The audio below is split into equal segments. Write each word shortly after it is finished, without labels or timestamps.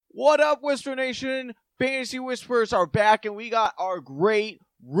What up, Whisper Nation? Fantasy Whispers are back, and we got our great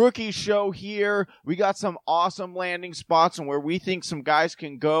rookie show here. We got some awesome landing spots and where we think some guys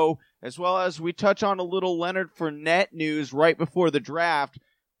can go, as well as we touch on a little Leonard Fournette news right before the draft.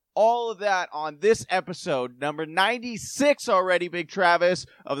 All of that on this episode, number 96 already, Big Travis,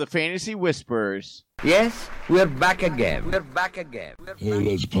 of the Fantasy Whispers. Yes, we're back again. Hey,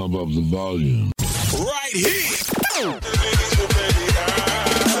 let's pump up the volume. Right here.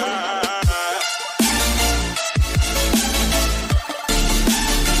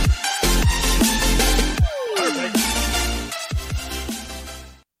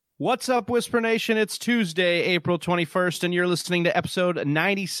 What's up, Whisper Nation? It's Tuesday, April 21st, and you're listening to episode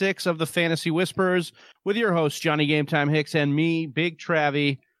 96 of the Fantasy Whispers with your host, Johnny Gametime Hicks, and me, Big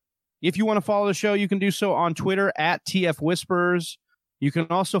Travie. If you want to follow the show, you can do so on Twitter at TF Whispers. You can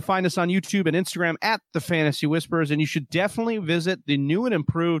also find us on YouTube and Instagram at The Fantasy Whispers, and you should definitely visit the new and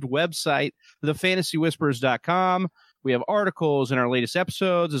improved website, thefantasywhispers.com. We have articles in our latest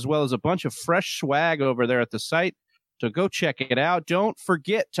episodes, as well as a bunch of fresh swag over there at the site. So go check it out. Don't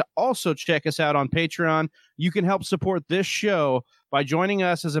forget to also check us out on Patreon. You can help support this show by joining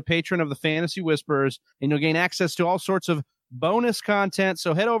us as a patron of the Fantasy Whispers, and you'll gain access to all sorts of bonus content.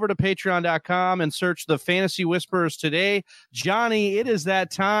 So head over to patreon.com and search the Fantasy Whispers today. Johnny, it is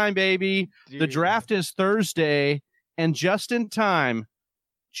that time, baby. Dude. The draft is Thursday, and just in time,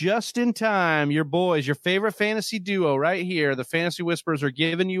 your boys, your favorite fantasy duo right here, the Fantasy Whispers, are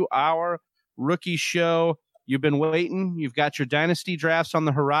giving you our rookie show. You've been waiting. You've got your dynasty drafts on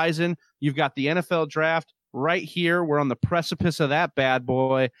the horizon. You've got the NFL draft right here. We're on the precipice of that bad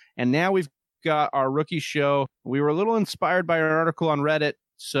boy. And now we've got our rookie show. We were a little inspired by our article on Reddit,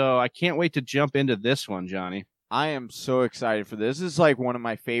 so I can't wait to jump into this one, Johnny. I am so excited for this. This is like one of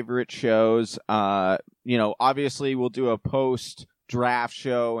my favorite shows. Obviously we'll do a post-draft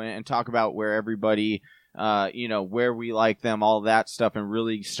show and talk about where everybody, where we like them, all that stuff, and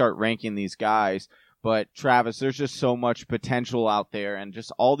really start ranking these guys. But, Travis, there's just so much potential out there, and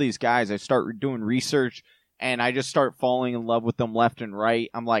just all these guys, I start doing research, and I just start falling in love with them left and right.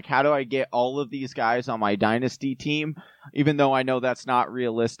 I'm like, how do I get all of these guys on my dynasty team? Even though I know that's not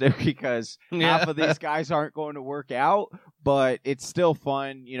realistic because half of these guys aren't going to work out, but it's still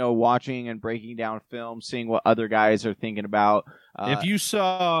fun, watching and breaking down film, seeing what other guys are thinking about. If you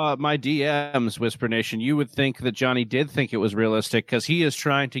saw my DMs, Whisper Nation, you would think that Johnny did think it was realistic because he is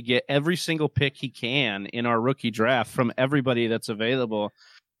trying to get every single pick he can in our rookie draft from everybody that's available.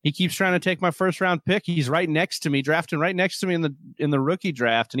 He keeps trying to take my first round pick. He's right next to me, drafting right next to me in the rookie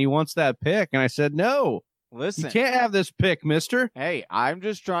draft, and he wants that pick. And I said, no, listen, you can't have this pick, mister. Hey, I'm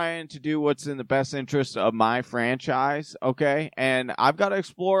just trying to do what's in the best interest of my franchise, okay? And I've got to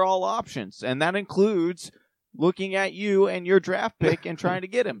explore all options, and that includes looking at you and your draft pick and trying to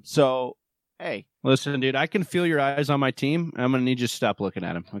get him. So, hey. Listen, dude, I can feel your eyes on my team. I'm going to need you to stop looking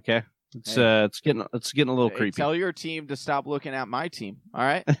at him, okay? It's getting a little creepy. Tell your team to stop looking at my team. All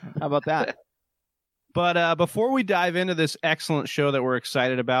right? How about that? But before we dive into this excellent show that we're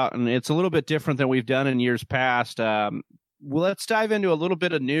excited about, and it's a little bit different than we've done in years past, let's dive into a little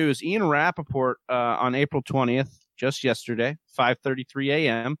bit of news. Ian Rappaport on April 20th, just yesterday, 5:33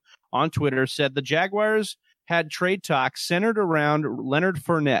 a.m., on Twitter said the Jaguars had trade talks centered around Leonard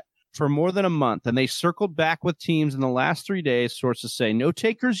Fournette for more than a month, and they circled back with teams in the last 3 days, sources say. No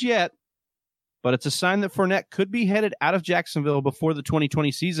takers yet, but it's a sign that Fournette could be headed out of Jacksonville before the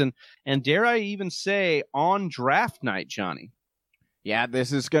 2020 season, and dare I even say on draft night, Johnny. Yeah,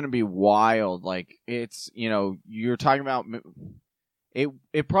 this is going to be wild. Like, it's, you're talking about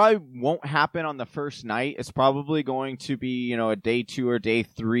it probably won't happen on the first night. It's probably going to be, a day 2 or day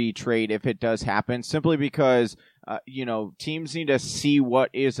 3 trade if it does happen, simply because teams need to see what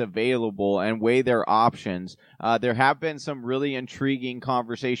is available and weigh their options. There have been some really intriguing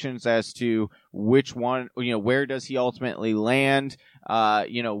conversations as to which one, where does he ultimately land?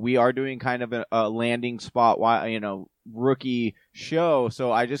 We are doing kind of a landing spot, rookie show.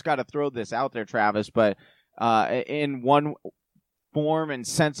 So I just got to throw this out there, Travis. But in one form and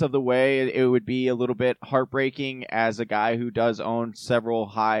sense of the way, it would be a little bit heartbreaking as a guy who does own several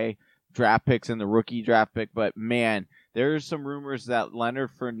high draft picks in the rookie draft pick, but man, there's some rumors that Leonard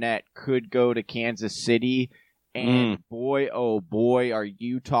Fournette could go to Kansas City, and boy, oh boy, are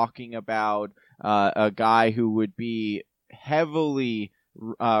you talking about a guy who would be heavily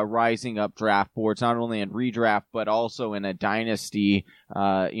rising up draft boards, not only in redraft, but also in a dynasty,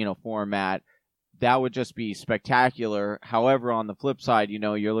 format. That would just be spectacular. However, on the flip side,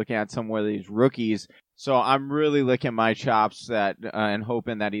 you're looking at some of these rookies. So I'm really licking my chops and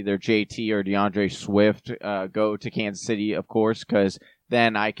hoping that either JT or DeAndre Swift go to Kansas City, of course, because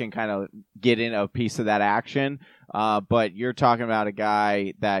then I can kind of get in a piece of that action. But you're talking about a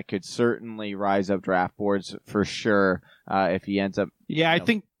guy that could certainly rise up draft boards for sure if he ends up. Yeah, I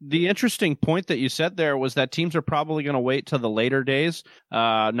think the interesting point that you said there was that teams are probably going to wait till the later days,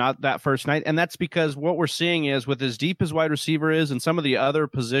 not that first night. And that's because what we're seeing is with as deep as wide receiver is and some of the other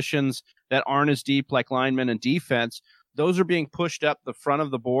positions that aren't as deep like linemen and defense, those are being pushed up the front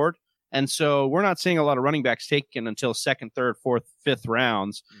of the board. And so we're not seeing a lot of running backs taken until second, third, fourth, fifth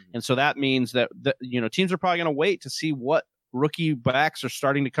rounds. And so that means that, teams are probably going to wait to see what rookie backs are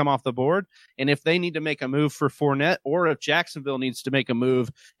starting to come off the board. And if they need to make a move for Fournette, or if Jacksonville needs to make a move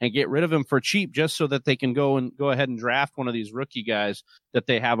and get rid of him for cheap just so that they can go ahead and draft one of these rookie guys that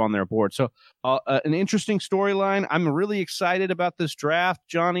they have on their board. So an interesting storyline. I'm really excited about this draft,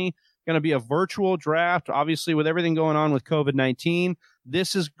 Johnny. Going to be a virtual draft, obviously, with everything going on with COVID-19.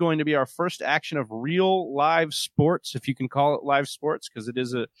 This is going to be our first action of real live sports, if you can call it live sports, because it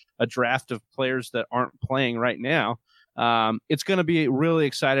is a draft of players that aren't playing right now. It's going to be really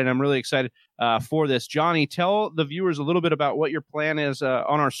exciting. I'm really excited for this. Johnny, tell the viewers a little bit about what your plan is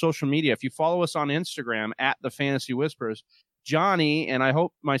on our social media. If you follow us on Instagram at the Fantasy Whispers, Johnny, and I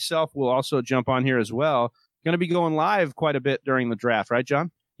hope myself will also jump on here as well, going to be going live quite a bit during the draft, right, John?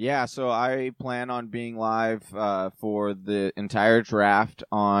 Yeah, so I plan on being live for the entire draft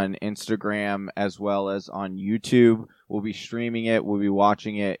on Instagram as well as on YouTube. We'll be streaming it. We'll be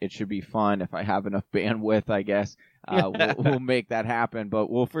watching it. It should be fun. If I have enough bandwidth, I guess, we'll make that happen.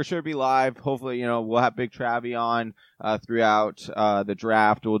 But we'll for sure be live. Hopefully, we'll have Big Travie on throughout the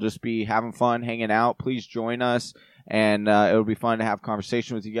draft. We'll just be having fun, hanging out. Please join us. And it'll be fun to have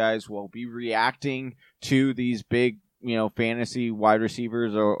conversation with you guys. We'll be reacting to these big fantasy wide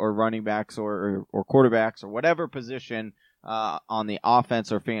receivers or running backs or quarterbacks or whatever position on the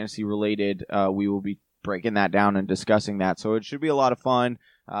offense or fantasy related. We will be breaking that down and discussing that. So it should be a lot of fun.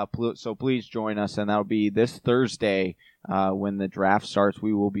 So please join us, and that'll be this Thursday when the draft starts.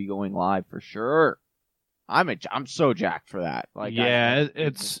 We will be going live for sure. I'm so jacked for that.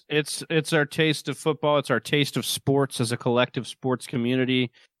 It's our taste of football. It's our taste of sports as a collective sports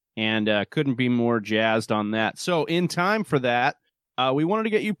community. And couldn't be more jazzed on that. So in time for that, we wanted to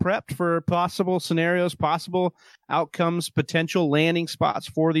get you prepped for possible scenarios, possible outcomes, potential landing spots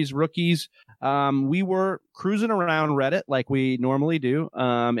for these rookies. We were cruising around Reddit like we normally do,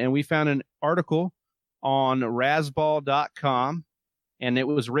 and we found an article on Razzball.com, and it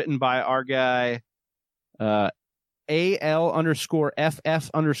was written by our guy AL_FF_Red,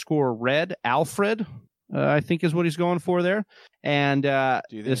 Alfred. I think is what he's going for there. And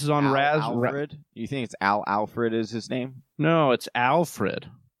this is on Alfred? You think it's Alfred is his name? No, it's Alfred.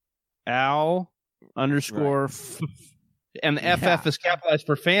 And the FF is capitalized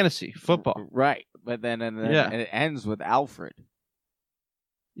for fantasy football. Right. But then it ends with Alfred.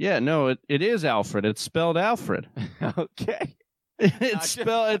 Yeah, no, it is Alfred. It's spelled Alfred. Okay.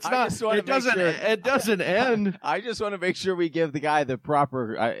 It doesn't end. I just want to make sure we give the guy the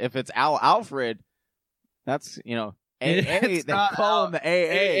proper if it's Alfred, that's, they call him the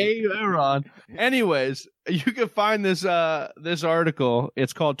AA. Aaron. Anyways, you can find this article.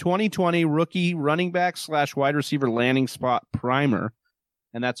 It's called 2020 Rookie Running Back / Wide Receiver Landing Spot Primer.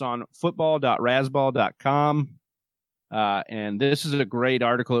 And that's on football.razzball.com. And this is a great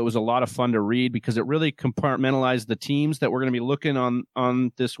article. It was a lot of fun to read because it really compartmentalized the teams that we're going to be looking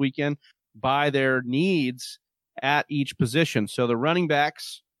on this weekend by their needs at each position. So the running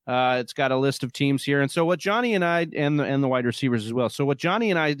backs, it's got a list of teams here. And so what Johnny and I, and the wide receivers as well. So what Johnny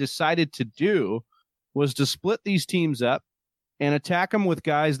and I decided to do was to split these teams up and attack them with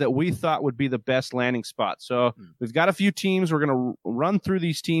guys that we thought would be the best landing spot. So we've got a few teams. We're going to run through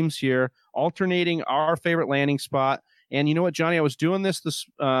these teams here, alternating our favorite landing spot. And you know what, Johnny, I was doing this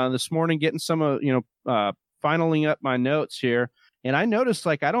morning, getting some finaling up my notes here. And I noticed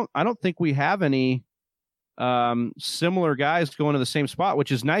I don't think we have any similar guys going to the same spot,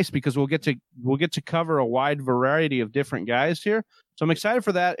 which is nice because we'll get to cover a wide variety of different guys here. So I'm excited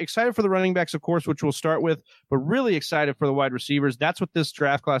for that. Excited for the running backs, of course, which we'll start with, but really excited for the wide receivers. That's what this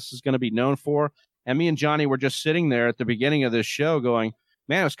draft class is going to be known for. And me and Johnny were just sitting there at the beginning of this show going,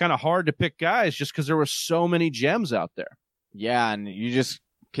 man, it's kind of hard to pick guys just because there were so many gems out there. Yeah, and you just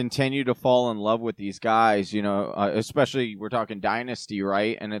continue to fall in love with these guys, especially we're talking dynasty,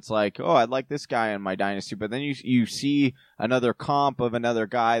 right? And it's like, oh, I'd like this guy in my dynasty, but then you see another comp of another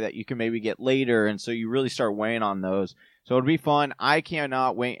guy that you can maybe get later, and so you really start weighing on those. So it'll be fun. I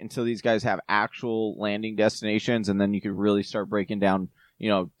cannot wait until these guys have actual landing destinations, and then you can really start breaking down,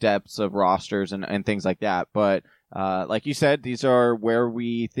 depths of rosters and things like that. But like you said, these are where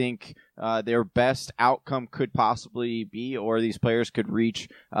we think their best outcome could possibly be, or these players could reach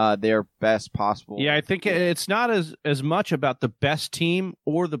their best possible. Yeah, I think it's not as much about the best team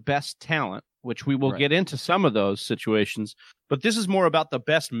or the best talent, which we will get into some of those situations, but this is more about the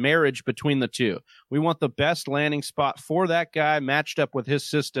best marriage between the two. We want the best landing spot for that guy matched up with his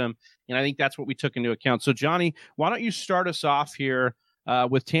system, and I think that's what we took into account. So, Johnny, why don't you start us off here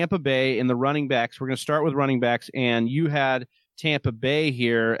with Tampa Bay and the running backs? We're going to start with running backs, and you had Tampa Bay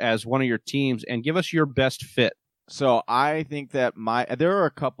here as one of your teams, and give us your best fit. So I think that there are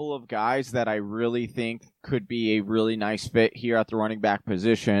a couple of guys that I really think could be a really nice fit here at the running back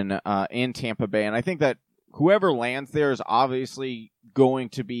position in Tampa Bay. And I think that whoever lands there is obviously going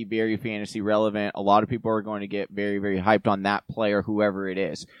to be very fantasy relevant. A lot of people are going to get very, very hyped on that player, whoever it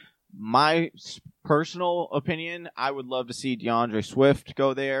is. My personal opinion, I would love to see DeAndre Swift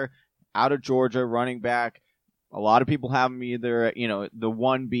go there, out of Georgia, running back. A lot of people have him either, the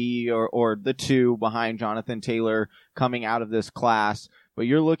 1B or the 2 behind Jonathan Taylor coming out of this class. But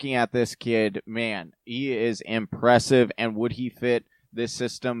you're looking at this kid, man, he is impressive. And would he fit this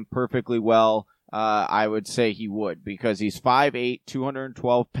system perfectly well? I would say he would, because he's 5'8",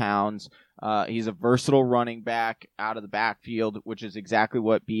 212 pounds. He's a versatile running back out of the backfield, which is exactly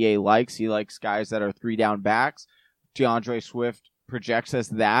what BA likes. He likes guys that are 3-down backs. DeAndre Swift projects as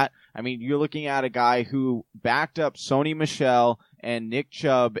that. I mean, you're looking at a guy who backed up Sony Michel and Nick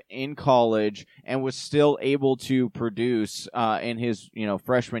Chubb in college and was still able to produce in his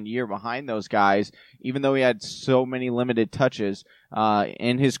freshman year behind those guys, even though he had so many limited touches.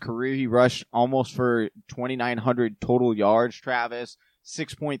 In his career, he rushed almost for 2,900 total yards, Travis,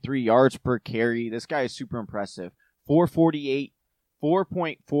 6.3 yards per carry. This guy is super impressive.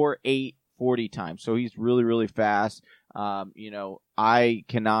 4.48 40 times. So he's really, really fast. I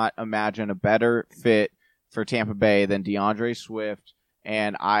cannot imagine a better fit for Tampa Bay than DeAndre Swift.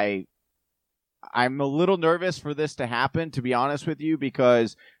 And I'm a little nervous for this to happen, to be honest with you,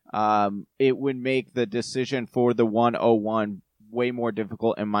 because it would make the decision for the 101 way more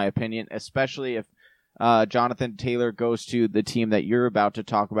difficult, in my opinion, especially if Jonathan Taylor goes to the team that you're about to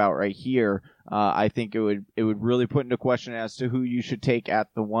talk about right here. I think it would really put into question as to who you should take at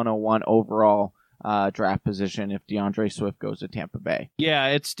the 101 overall draft position if DeAndre Swift goes to Tampa Bay. Yeah,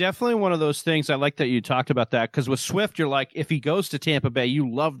 it's definitely one of those things. I like that you talked about that, because with Swift, you're like, if he goes to Tampa Bay,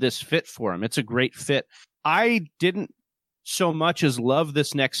 you love this fit for him. It's a great fit. I didn't so much as love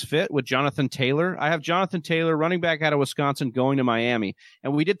this next fit with Jonathan Taylor. I have Jonathan Taylor, running back out of Wisconsin, going to Miami.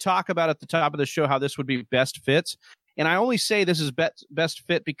 And we did talk about at the top of the show how this would be best fits. And I only say this is best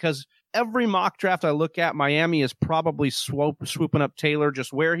fit because every mock draft I look at, Miami is probably swooping up Taylor,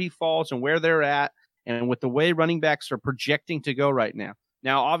 just where he falls and where they're at, and with the way running backs are projecting to go right now.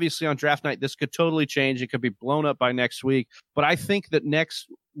 Now, obviously, on draft night, this could totally change. It could be blown up by next week. But I think that next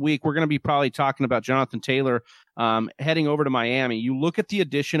week, we're going to be probably talking about Jonathan Taylor heading over to Miami. You look at the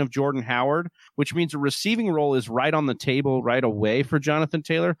addition of Jordan Howard, which means a receiving role is right on the table right away for Jonathan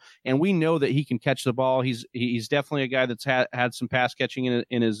Taylor. And we know that he can catch the ball. He's definitely a guy that's had some pass catching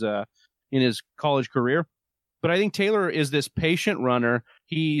in his college career. But I think Taylor is this patient runner.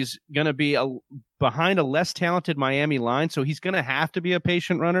 He's going to be behind a less talented Miami line, so he's going to have to be a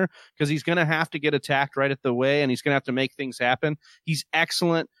patient runner because he's going to have to get attacked right at the way, and he's going to have to make things happen. He's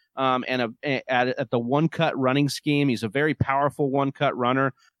excellent at the one-cut running scheme. He's a very powerful one-cut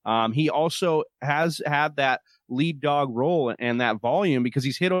runner. He also has had that lead dog role and that volume because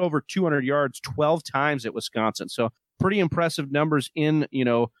he's hit over 200 yards 12 times at Wisconsin. So pretty impressive numbers in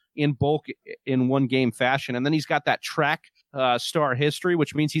bulk in one game fashion. And then he's got that track star history,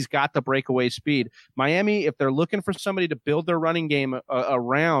 which means he's got the breakaway speed. Miami, if they're looking for somebody to build their running game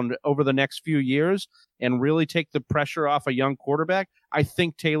around over the next few years and really take the pressure off a young quarterback, I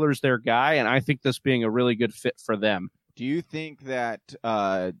think Taylor's their guy, and I think this being a really good fit for them. Do you think that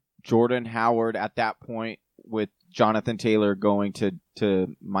Jordan Howard at that point with Jonathan Taylor going to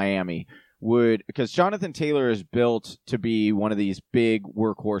Miami because Jonathan Taylor is built to be one of these big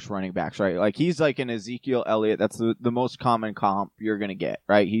workhorse running backs, right? Like he's like an Ezekiel Elliott. That's the most common comp you're going to get,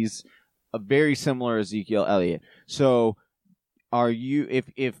 right? He's a very similar Ezekiel Elliott. So are you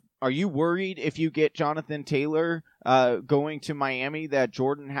worried if you get Jonathan Taylor going to Miami that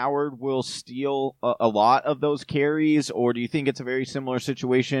Jordan Howard will steal a lot of those carries, or do you think it's a very similar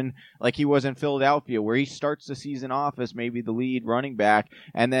situation like he was in Philadelphia where he starts the season off as maybe the lead running back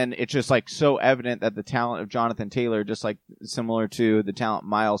and then it's just like so evident that the talent of Jonathan Taylor, just like similar to the talent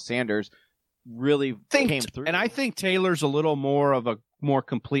Miles Sanders, really came through? And I think Taylor's a little more of a more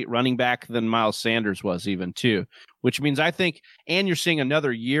complete running back than Miles Sanders was even too, which means I think, and you're seeing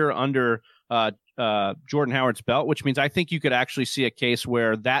another year under Jordan Howard's belt, which means I think you could actually see a case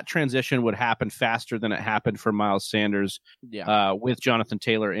where that transition would happen faster than it happened for Miles Sanders with Jonathan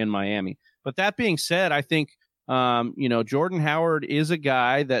Taylor in Miami. But that being said, I think Jordan Howard is a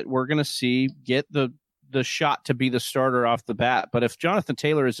guy that we're going to see get the shot to be the starter off the bat. But if Jonathan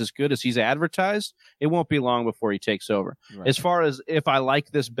Taylor is as good as he's advertised, it won't be long before he takes over. Right. As far as if I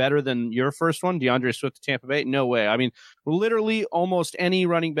like this better than your first one, DeAndre Swift to Tampa Bay, no way. I mean, literally almost any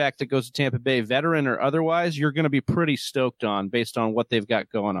running back that goes to Tampa Bay, veteran or otherwise, you're going to be pretty stoked on based on what they've got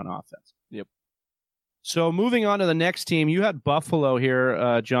going on offense. Yep. So moving on to the next team, you had Buffalo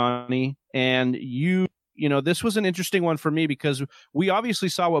here, Johnny, and this was an interesting one for me because we obviously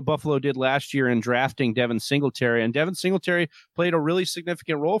saw what Buffalo did last year in drafting Devin Singletary, and Devin Singletary played a really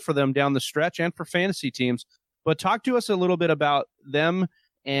significant role for them down the stretch and for fantasy teams. But talk to us a little bit about them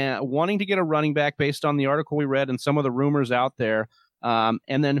and wanting to get a running back based on the article we read and some of the rumors out there, and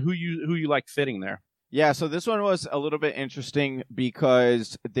then who you like fitting there. Yeah, so this one was a little bit interesting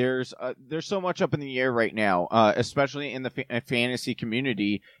because there's so much up in the air right now, especially in the fantasy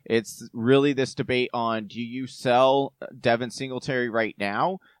community. It's really this debate on, do you sell Devin Singletary right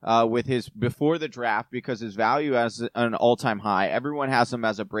now with his before the draft because his value as an all-time high. Everyone has him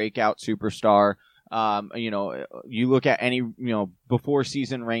as a breakout superstar. You look at any before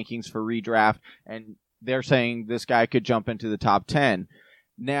season rankings for redraft, and they're saying this guy could jump into the top 10.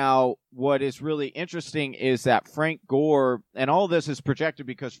 Now, what is really interesting is that Frank Gore, and all this is projected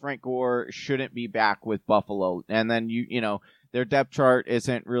because Frank Gore shouldn't be back with Buffalo. And then, their depth chart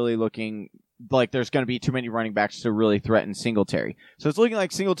isn't really looking like there's going to be too many running backs to really threaten Singletary. So it's looking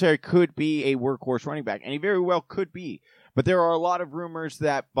like Singletary could be a workhorse running back, and he very well could be. But there are a lot of rumors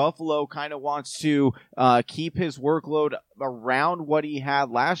that Buffalo kind of wants to keep his workload around what he had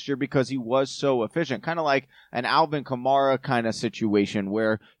last year because he was so efficient. Kind of like an Alvin Kamara kind of situation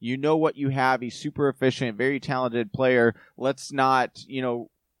where you know what you have. He's super efficient, very talented player. Let's not,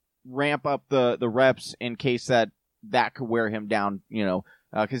 ramp up the reps in case that could wear him down,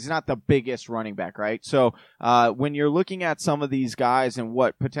 because he's not the biggest running back, right? So when you're looking at some of these guys and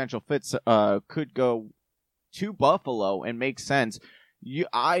what potential fits could go to Buffalo and make sense,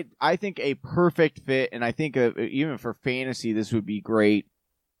 I think a perfect fit, and I think even for fantasy this would be great,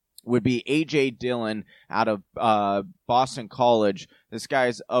 would be A.J. Dillon out of Boston College. This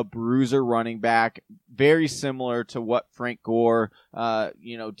guy's a bruiser running back, very similar to what Frank Gore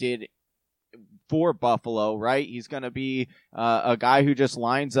did for Buffalo, right? He's going to be a guy who just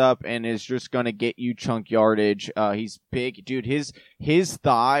lines up and is just going to get you chunk yardage. He's big. Dude, his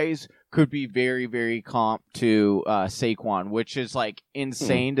thighs could be very, very comp to Saquon, which is like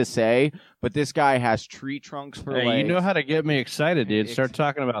insane to say, but this guy has tree trunks for legs. You know how to get me excited, dude. Start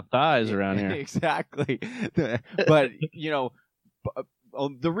talking about thighs around here. Exactly. But,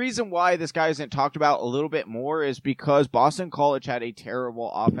 the reason why this guy isn't talked about a little bit more is because Boston College had a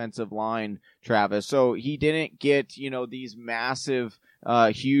terrible offensive line, Travis. So he didn't get, these massive,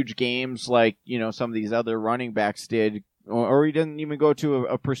 huge games like, some of these other running backs did. Or he didn't even go to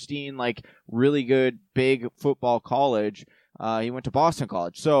a pristine, like, really good, big football college. He went to Boston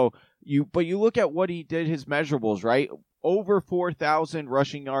College. So you look at what he did, his measurables, right? Over 4,000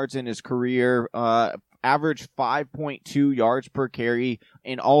 rushing yards in his career, averaged 5.2 yards per carry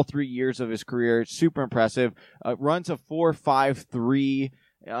in all 3 years of his career. Super impressive. Runs a 4.53.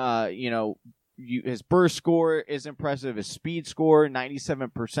 His burst score is impressive. His speed score, 97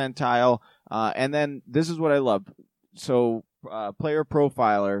 percentile. And then this is what I love. So, Player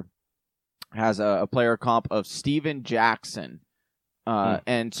Profiler has a player comp of Steven Jackson.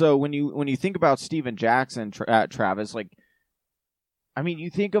 And so when you think about Steven Jackson, Travis, like, I mean, you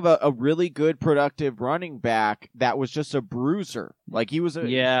think of a really good, productive running back that was just a bruiser. Like, he was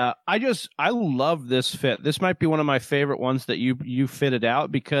I love this fit. This might be one of my favorite ones that you fitted out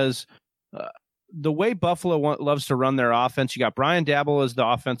because the way Buffalo loves to run their offense, you got Brian Daboll as the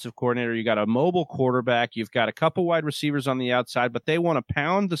offensive coordinator. You got a mobile quarterback. You've got a couple wide receivers on the outside, but they want to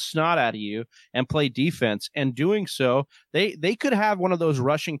pound the snot out of you and play defense. And doing so, they could have one of those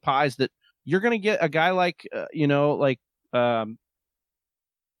rushing pies that you're going to get a guy like, A.J. Dillon.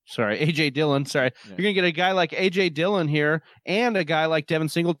 Sorry. Yeah. You're going to get a guy like A.J. Dillon here and a guy like Devin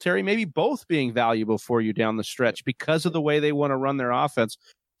Singletary, maybe both being valuable for you down the stretch because of the way they want to run their offense.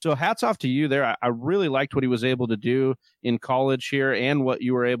 So hats off to you there. I really liked what he was able to do in college here and what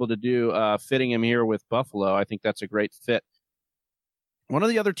you were able to do fitting him here with Buffalo. I think that's a great fit. One of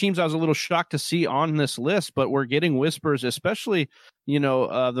the other teams I was a little shocked to see on this list, but we're getting whispers, especially,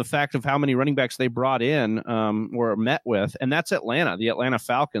 the fact of how many running backs they brought in or met with, and that's Atlanta, the Atlanta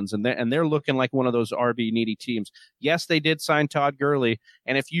Falcons, and they're looking like one of those RB needy teams. Yes, they did sign Todd Gurley,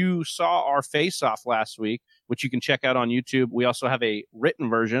 and if you saw our face-off last week, which you can check out on YouTube, we also have a written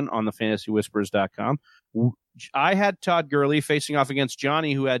version on the fantasywhispers.com. I had Todd Gurley facing off against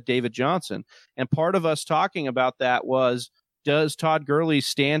Johnny, who had David Johnson, and part of us talking about that was, does Todd Gurley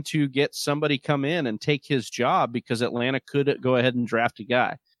stand to get somebody come in and take his job because Atlanta could go ahead and draft a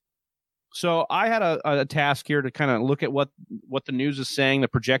guy? So I had a task here to kind of look at what the news is saying, the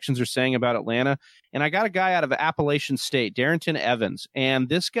projections are saying about Atlanta. And I got a guy out of Appalachian State, Darrington Evans. And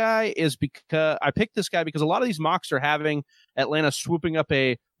this guy is because I picked this guy because a lot of these mocks are having Atlanta swooping up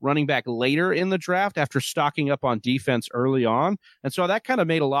a running back later in the draft after stocking up on defense early on. And so that kind of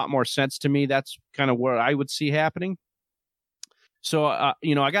made a lot more sense to me. That's kind of what I would see happening. So, I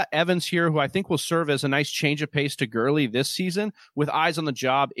got Evans here, who I think will serve as a nice change of pace to Gurley this season with eyes on the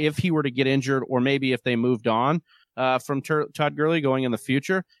job if he were to get injured or maybe if they moved on from Todd Gurley going in the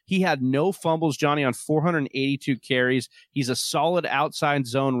future. He had no fumbles, Johnny, on 482 carries. He's a solid outside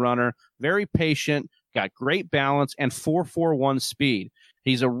zone runner, very patient, got great balance, and 4.41 speed.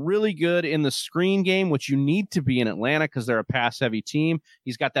 He's a really good in the screen game, which you need to be in Atlanta because they're a pass-heavy team.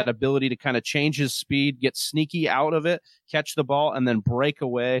 He's got that ability to kind of change his speed, get sneaky out of it, catch the ball, and then break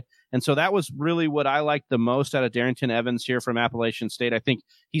away. And so that was really what I liked the most out of Darrington Evans here from Appalachian State. I think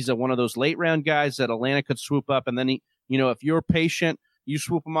he's one of those late-round guys that Atlanta could swoop up, and then if you're patient, you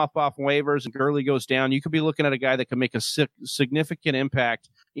swoop him up off waivers and Gurley goes down, you could be looking at a guy that could make a significant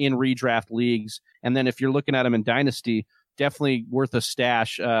impact in redraft leagues. And then if you're looking at him in Dynasty, definitely worth a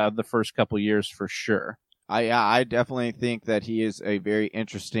stash the first couple years for sure. I definitely think that he is a very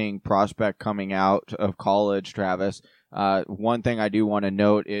interesting prospect coming out of college, Travis. One thing I do want to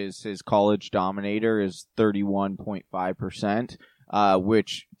note is his college dominator is 31.5%,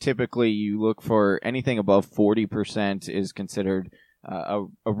 which typically you look for anything above 40% is considered a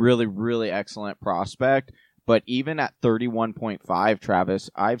really, really excellent prospect. But even at 31.5, Travis,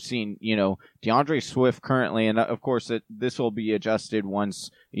 I've seen, DeAndre Swift currently, and of course this will be adjusted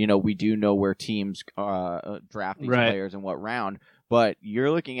once, we do know where teams draft these players in what round. But you're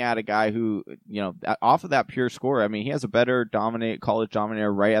looking at a guy who, off of that pure score, I mean, he has a better college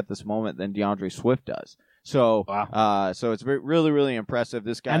dominator right at this moment than DeAndre Swift does. So, wow. So it's really, really impressive.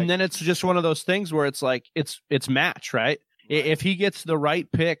 This guy. And then it's just one of those things where it's like, it's match, right? If he gets the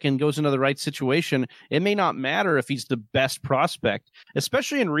right pick and goes into the right situation, it may not matter if he's the best prospect,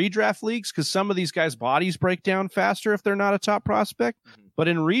 especially in redraft leagues, because some of these guys' bodies break down faster if they're not a top prospect. Mm-hmm. But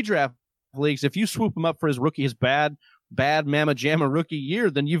in redraft leagues, if you swoop him up for his bad mamma jamma rookie year,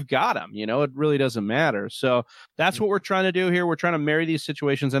 then you've got him. It really doesn't matter. So that's what we're trying to do here. We're trying to marry these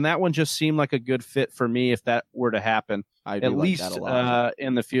situations, and that one just seemed like a good fit for me if that were to happen, at least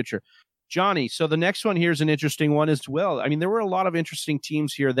in the future. Johnny, so the next one here is an interesting one as well. I mean, there were a lot of interesting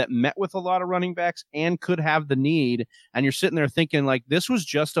teams here that met with a lot of running backs and could have the need. And you're sitting there thinking, like, this was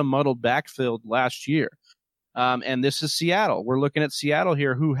just a muddled backfield last year. And this is Seattle. We're looking at Seattle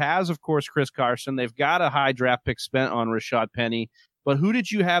here, who has, of course, Chris Carson. They've got a high draft pick spent on Rashad Penny. But who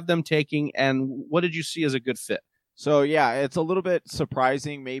did you have them taking, and what did you see as a good fit? So, yeah, it's a little bit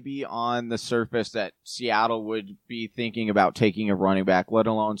surprising maybe on the surface that Seattle would be thinking about taking a running back, let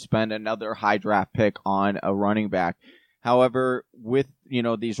alone spend another high draft pick on a running back. However, with,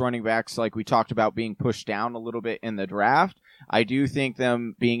 these running backs, like we talked about, being pushed down a little bit in the draft, I do think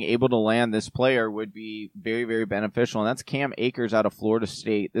them being able to land this player would be very, very beneficial. And that's Cam Akers out of Florida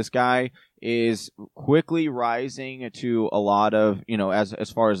State. This guy is quickly rising to a lot of, as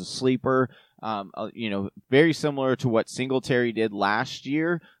far as a sleeper. Very similar to what Singletary did last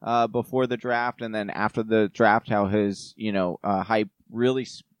year before the draft, and then after the draft, how his hype really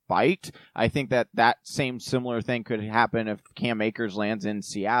spiked. I think that same similar thing could happen if Cam Akers lands in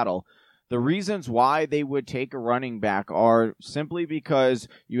Seattle. The reasons why they would take a running back are simply because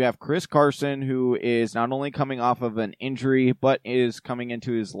you have Chris Carson, who is not only coming off of an injury, but is coming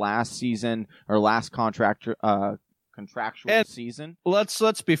into his last season or last contractual season.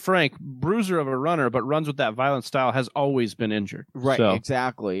 Let's be frank. Bruiser of a runner, but runs with that violent style, has always been injured. Right, so.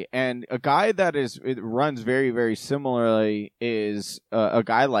 Exactly. And a guy that runs very, very similarly is a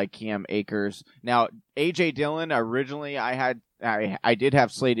guy like Cam Akers. Now, A.J. Dillon, originally I did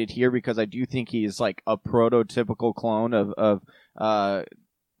have slated here because I do think he is like a prototypical clone of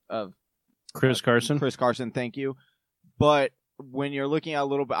Chris Carson. Chris Carson, thank you. But when you're looking at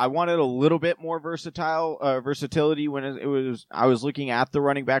I wanted a little bit more versatility when I was looking at the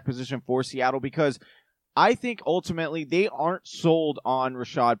running back position for Seattle, because I think ultimately they aren't sold on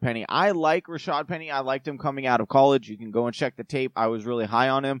Rashad Penny. I like Rashad Penny. I liked him coming out of college. You can go and check the tape. I was really high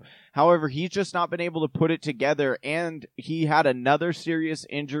on him. However, he's just not been able to put it together, and he had another serious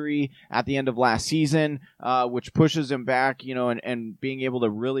injury at the end of last season, which pushes him back, and being able to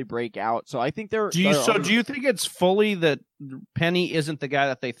really break out. So I think do you think it's fully that Penny isn't the guy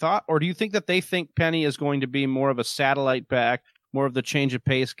that they thought, or do you think that they think Penny is going to be more of a satellite back, more of the change of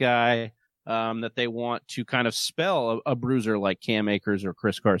pace guy? That they want to kind of spell a bruiser like Cam Akers or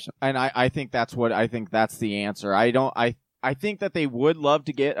Chris Carson. And I think that's the answer. I think that they would love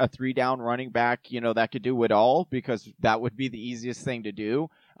to get a 3-down running back, that could do it all, because that would be the easiest thing to do.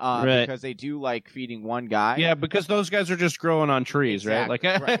 Right. Because they do like feeding one guy. Yeah, because those guys are just growing on trees, exactly.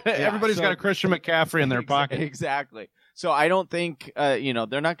 Right? Like everybody's got a Christian McCaffrey in their pocket. Exactly. So I don't think,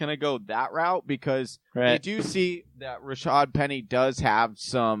 they're not going to go that route, because they do see that Rashad Penny does have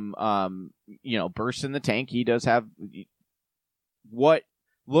some, bursts in the tank. He does have what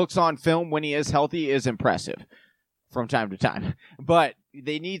looks on film when he is healthy is impressive from time to time. But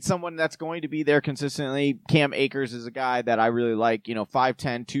they need someone that's going to be there consistently. Cam Akers is a guy that I really like,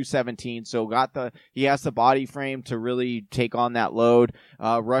 5'10", 217. So he has the body frame to really take on that load.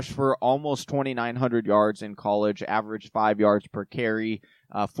 Rushed for almost 2,900 yards in college, averaged 5 yards per carry.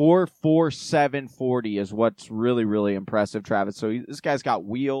 4.47 40 is what's really, really impressive, Travis. So this guy's got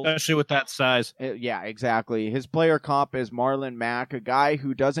wheels. Especially with that size. Yeah, exactly. His player comp is Marlon Mack, a guy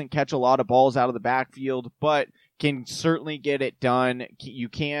who doesn't catch a lot of balls out of the backfield, but can certainly get it done. You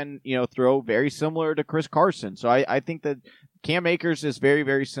can, throw very similar to Chris Carson. So I think that Cam Akers is very,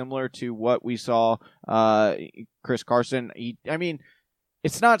 very similar to what we saw Chris Carson.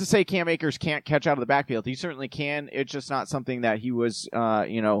 It's not to say Cam Akers can't catch out of the backfield. He certainly can. It's just not something that he was,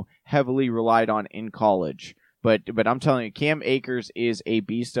 heavily relied on in college. But I'm telling you, Cam Akers is a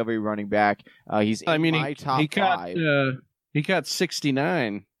beast of a running back. He's my top 5. He got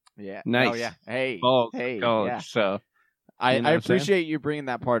 69. Yeah. Nice. Oh, yeah. Hey. College, yeah. So I appreciate you bringing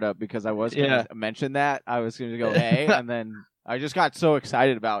that part up, because I was going to mention that. I was going to go, hey, and then I just got so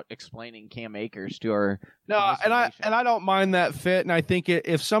excited about explaining Cam Akers to our. No, and I don't mind that fit, and I think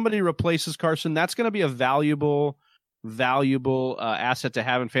if somebody replaces Carson, that's going to be a valuable asset to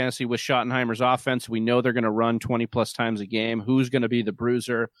have in fantasy with Schottenheimer's offense. We know they're going to run 20+ times a game. Who's going to be the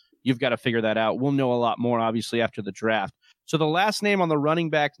bruiser? You've got to figure that out. We'll know a lot more, obviously, after the draft. So the last name on the running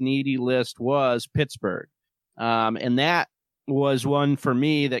back needy list was Pittsburgh. And that was one for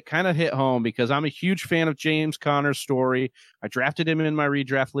me that kind of hit home, because I'm a huge fan of James Conner's story. I drafted him in my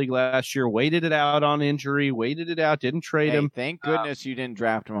redraft league last year, waited it out on injury, didn't trade him. Thank goodness you didn't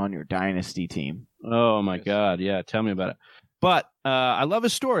draft him on your dynasty team. Oh, my God. Yeah, tell me about it. But I love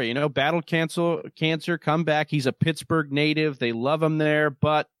his story. Battled cancer, come back. He's a Pittsburgh native. They love him there.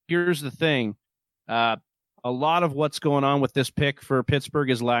 But here's the thing. A lot of what's going on with this pick for Pittsburgh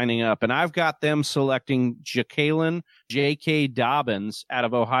is lining up, and I've got them selecting Jalen J.K. Dobbins out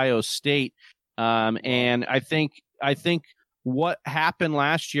of Ohio State. And I think what happened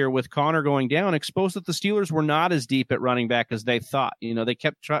last year with Conner going down exposed that the Steelers were not as deep at running back as they thought. They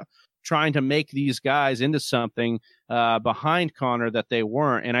kept trying to make these guys into something behind Conner that they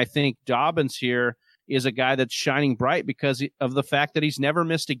weren't. And I think Dobbins here is a guy that's shining bright because of the fact that he's never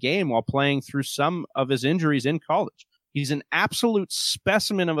missed a game while playing through some of his injuries in college. He's an absolute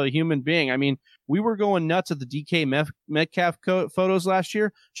specimen of a human being. We were going nuts at the DK Metcalf photos last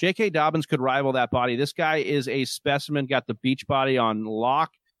year. J.K. Dobbins could rival that body. This guy is a specimen, got the beach body on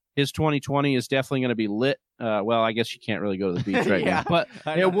lock. His 2020 is definitely going to be lit. Well, I guess you can't really go to the beach right now, but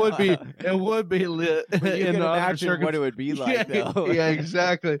it would be lit. You can imagine what it would be like, though. Yeah,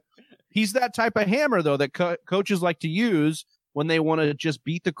 exactly. He's that type of hammer, though, that coaches like to use when they want to just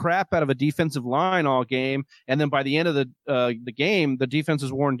beat the crap out of a defensive line all game, and then by the end of the game, the defense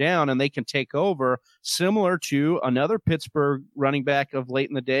is worn down and they can take over, similar to another Pittsburgh running back of late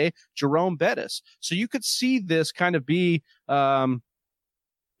in the day, Jerome Bettis. So you could see this kind of be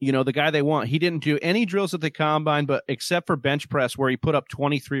the guy they want. He didn't do any drills at the combine, but except for bench press where he put up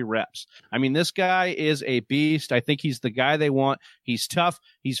 23 reps. This guy is a beast. I think he's the guy they want. He's tough.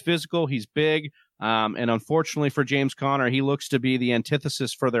 He's physical. He's big. And unfortunately for James Conner, he looks to be the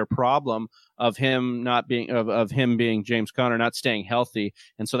antithesis for their problem of him not being of him being James Conner, not staying healthy.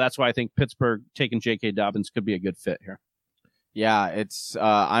 And so that's why I think Pittsburgh taking J.K. Dobbins could be a good fit here. Yeah, it's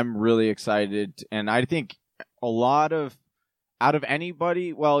I'm really excited, and I think a lot of out of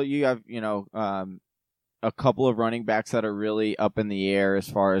anybody, well, you have, a couple of running backs that are really up in the air as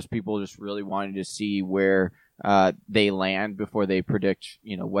far as people just really wanting to see where they land before they predict,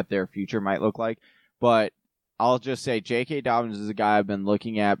 what their future might look like. But I'll just say J.K. Dobbins is a guy I've been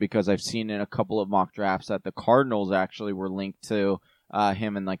looking at because I've seen in a couple of mock drafts that the Cardinals actually were linked to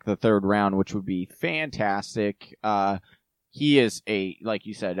him in like the third round, which would be fantastic. He is like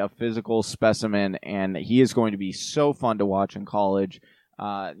you said, a physical specimen, and he is going to be so fun to watch in college.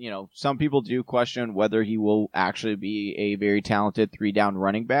 Some people do question whether he will actually be a very talented 3-down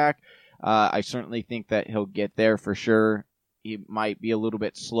running back. I certainly think that he'll get there for sure. He might be a little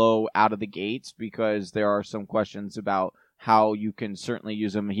bit slow out of the gates because there are some questions about how you can certainly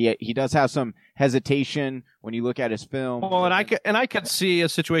use him. He does have some hesitation when you look at his film. Well, and I could see a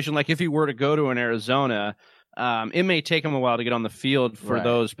situation like if he were to go to an Arizona, it may take him a while to get on the field for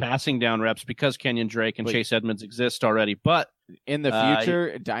those passing down reps because Kenyon Drake and Chase Edmonds exist already. But in the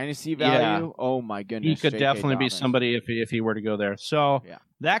future, dynasty value, oh my goodness. He could definitely be somebody if he were to go there. So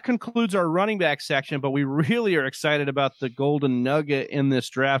that concludes our running back section, but we really are excited about the golden nugget in this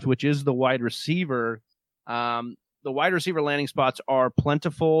draft, which is the wide receiver. The wide receiver landing spots are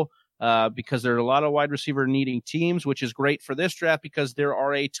plentiful because there are a lot of wide receiver needing teams, which is great for this draft because there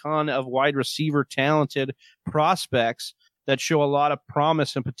are a ton of wide receiver talented prospects that show a lot of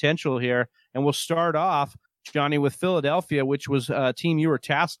promise and potential here. And we'll start off, Johnny, with Philadelphia, which was a team you were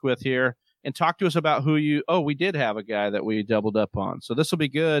tasked with here, and talk to us about we did have a guy that we doubled up on. So this will be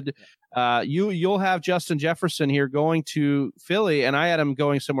good. You'll have Justin Jefferson here going to Philly, and I had him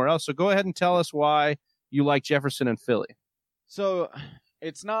going somewhere else. So go ahead and tell us why you like Jefferson in Philly. So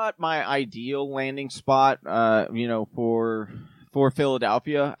it's not my ideal landing spot, for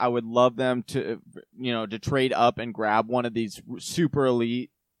Philadelphia. I would love them to trade up and grab one of these super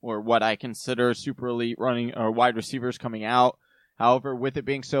elite or what I consider super elite running or wide receivers coming out. However, with it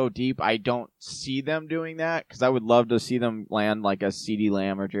being so deep, I don't see them doing that because I would love to see them land like a CeeDee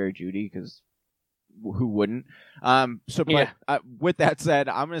Lamb or Jerry Jeudy because who wouldn't? With that said,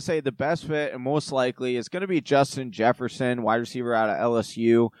 I'm going to say the best fit and most likely is going to be Justin Jefferson, wide receiver out of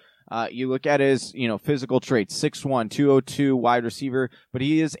LSU. You look at his, physical traits, 6'1", 202 wide receiver, but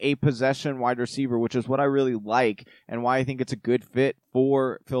he is a possession wide receiver, which is what I really like and why I think it's a good fit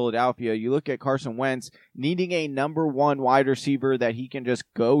for Philadelphia. You look at Carson Wentz needing a number one wide receiver that he can just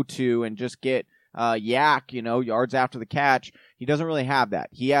go to and just get yards after the catch. He doesn't really have that.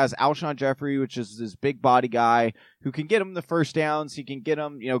 He has Alshon Jeffrey, which is this big body guy who can get him the first downs. He can get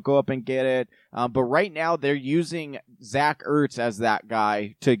him, go up and get it. But right now they're using Zach Ertz as that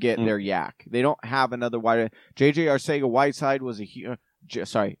guy to get their yak. They don't have another wide. JJ Arcega-Whiteside was JJ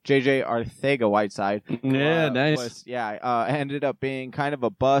Arcega-Whiteside. Yeah, nice. Ended up being kind of a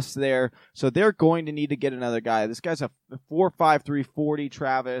bust there. So they're going to need to get another guy. This guy's a 4'5", 340,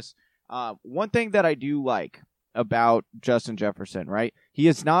 Travis. One thing that I do like about Justin Jefferson, right? He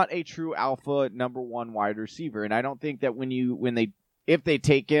is not a true alpha number one wide receiver. And I don't think that if they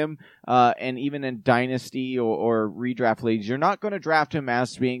take him, and even in dynasty or redraft leagues, you're not going to draft him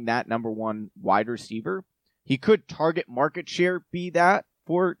as being that number one wide receiver. He could target market share be that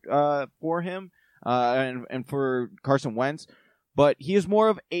for him, and for Carson Wentz, but he is more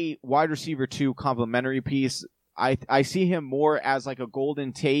of a wide receiver 2 complementary piece. I see him more as like a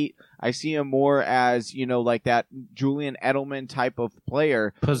Golden Tate. I see him more as, like that Julian Edelman type of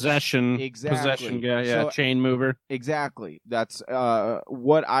player. Possession guy, So, chain mover. Exactly. That's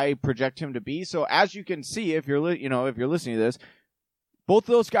what I project him to be. So as you can see, if you're listening to this, both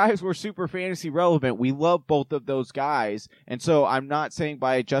of those guys were super fantasy relevant. We love both of those guys. And so I'm not saying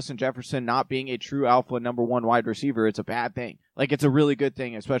by Justin Jefferson not being a true alpha number one wide receiver, it's a bad thing. Like, it's a really good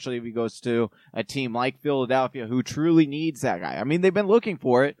thing, especially if he goes to a team like Philadelphia who truly needs that guy. I mean, they've been looking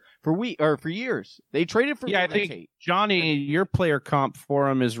for it for years. They traded for I think Tate. Johnny, your player comp for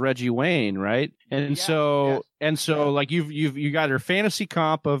him is Reggie Wayne, right? And so like you got your fantasy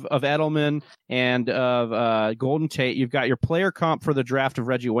comp of Edelman and of Golden Tate. You've got your player comp for the draft of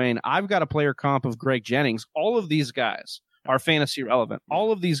Reggie Wayne. I've got a player comp of Greg Jennings. All of these guys are fantasy relevant.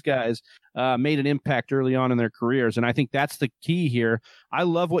 All of these guys made an impact early on in their careers, and I think that's the key here. I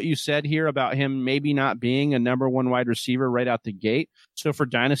love what you said here about him maybe not being a number one wide receiver right out the gate. So for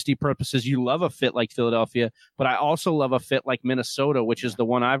dynasty purposes, you love a fit like Philadelphia, but I also love a fit like Minnesota, which is the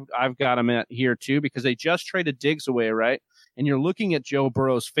one I've got him at here too, because they just traded Diggs away, right? And you're looking at Joe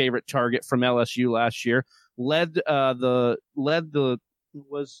Burrow's favorite target from LSU last year,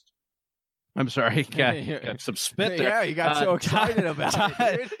 I'm sorry, got some spit there. Yeah, you got so excited about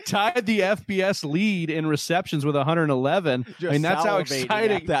it. Tied the FBS lead in receptions with 111. That's how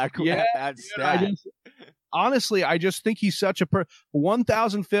exciting that stat. Honestly, I just think he's such a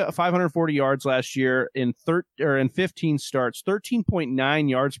 1,540 yards last year in 15 starts, 13.9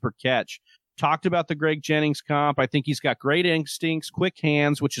 yards per catch, Talked about the Greg Jennings comp. I think he's got great instincts, quick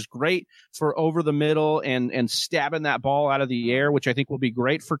hands, which is great for over the middle and stabbing that ball out of the air, which I think will be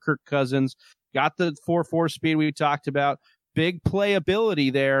great for Kirk Cousins. Got the 4.4 speed we talked about. Big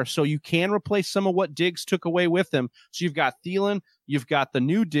playability there, so you can replace some of what Diggs took away with him. So you've got Thielen, you've got the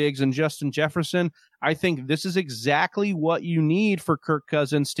new Diggs and Justin Jefferson. I think this is exactly what you need for Kirk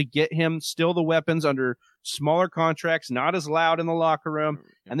Cousins to get him still the weapons under smaller contracts, not as loud in the locker room.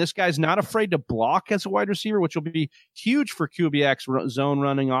 And this guy's not afraid to block as a wide receiver, which will be huge for Kubiak's zone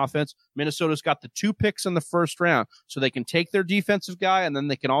running offense. Minnesota's got the 2 picks in the first round, so they can take their defensive guy, and then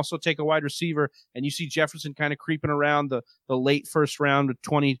they can also take a wide receiver. And you see Jefferson kind of creeping around the late first round,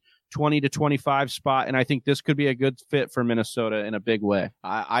 20 to 25 spot. And I think this could be a good fit for Minnesota in a big way.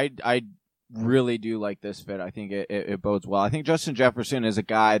 I really do like this fit. I think it bodes well. I think Justin Jefferson is a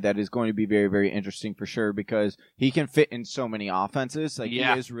guy that is going to be very, very interesting for sure because he can fit in so many offenses. Like he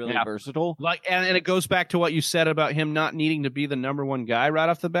is really versatile. Like, and it goes back to what you said about him not needing to be the number one guy right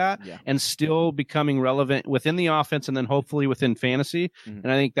off the bat and still becoming relevant within the offense and then hopefully within fantasy.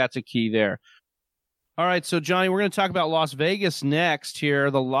 And I think that's a key there. All right, so Johnny, we're going to talk about Las Vegas next here.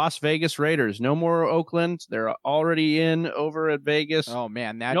 The Las Vegas Raiders. No more Oakland. They're already in over at Vegas. Oh,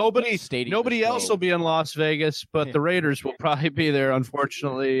 man. Nobody else will be in Las Vegas, but the Raiders will probably be there,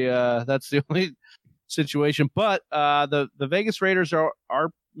 unfortunately. That's the only situation. But the Vegas Raiders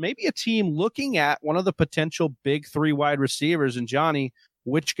are maybe a team looking at one of the potential big 3 wide receivers. And, Johnny,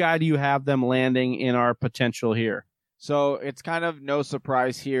 which guy do you have them landing in our potential here? So it's kind of no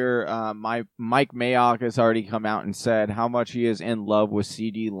surprise here. Mike Mayock has already come out and said how much he is in love with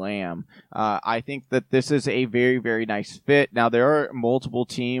CeeDee Lamb. I think that this is a very, very nice fit. Now, there are multiple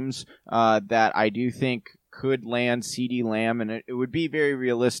teams that I do think could land CeeDee Lamb, and it would be very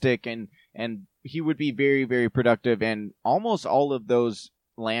realistic, and he would be very, very productive in almost all of those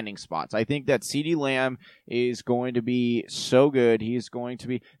landing spots. I think that CeeDee Lamb is going to be so good.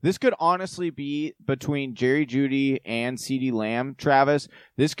 This could honestly be between Jerry Jeudy and CeeDee Lamb, Travis.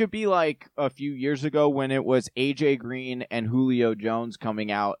 This could be like a few years ago when it was AJ Green and Julio Jones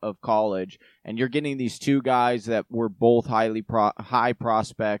coming out of college, and you're getting these 2 guys that were both high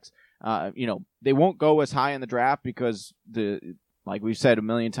prospects. They won't go as high in the draft because like we've said a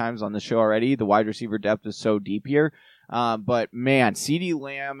million times on the show already, the wide receiver depth is so deep here. But man, CeeDee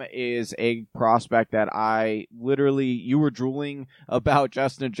Lamb is a prospect that you were drooling about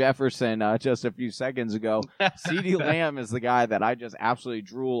Justin Jefferson just a few seconds ago. CeeDee Lamb is the guy that I just absolutely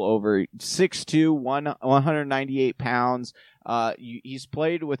drool over. 6'2", 198 pounds. He's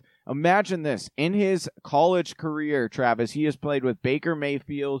played with, imagine this, in his college career, Travis, he has played with Baker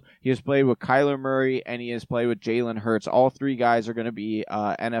Mayfield, he has played with Kyler Murray, and he has played with Jalen Hurts. All 3 guys are going to be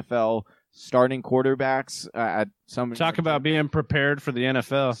NFL starting quarterbacks at some. Talk about being prepared for the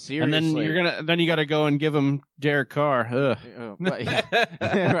NFL. Seriously. And then you got to go and give him Derek Carr.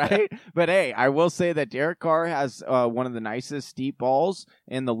 Right? But hey, I will say that Derek Carr has one of the nicest deep balls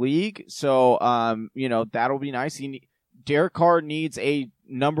in the league. So that'll be nice. Derek Carr needs a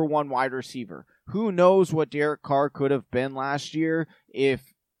number 1 wide receiver. Who knows what Derek Carr could have been last year if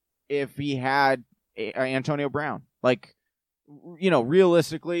he had Antonio Brown? Like,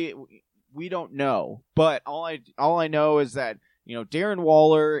 realistically, we don't know. But all I know is that Darren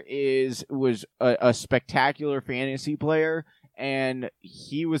Waller was a spectacular fantasy player, and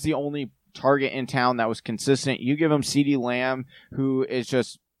he was the only target in town that was consistent. You give him CeeDee Lamb, who is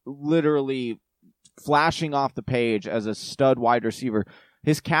just literally flashing off the page as a stud wide receiver.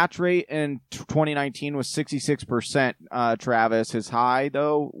 His catch rate in 2019 was 66%, Travis. His high,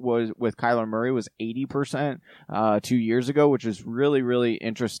 though, was with Kyler Murray was 80% 2 years ago, which is really, really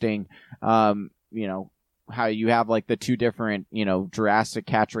interesting. How you have like the 2 different, drastic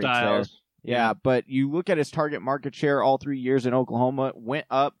catch rates there. Yeah, but you look at his target market share all 3 years in Oklahoma, went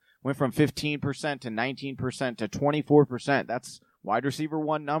from 15% to 19% to 24%. That's wide receiver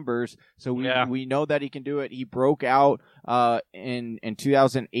 1 numbers. So we know that he can do it. He broke out in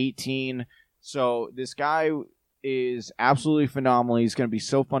 2018. So this guy is absolutely phenomenal. He's going to be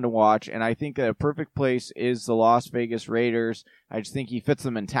so fun to watch. And I think that a perfect place is the Las Vegas Raiders. I just think he fits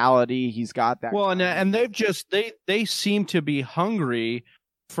the mentality. He's got that. Well, and they seem to be hungry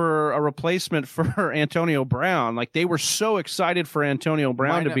for a replacement for Antonio Brown. Like, they were so excited for Antonio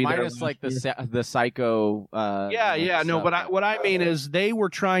Brown to be there. Minus like the psycho. What I mean is they were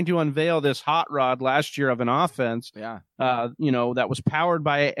trying to unveil this hot rod last year of an offense. Yeah. That was powered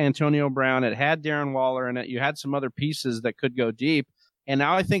by Antonio Brown. It had Darren Waller in it. You had some other pieces that could go deep. And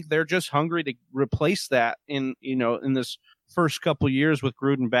now I think they're just hungry to replace that in this first couple years with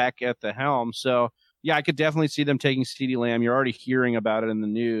Gruden back at the helm. So yeah, I could definitely see them taking CeeDee Lamb. You're already hearing about it in the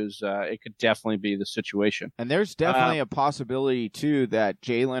news. It could definitely be the situation. And there's definitely a possibility, too, that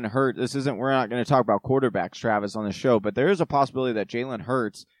Jalen Hurts, we're not going to talk about quarterbacks, Travis, on the show, but there is a possibility that Jalen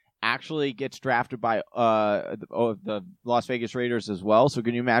Hurts actually gets drafted by the Las Vegas Raiders as well. So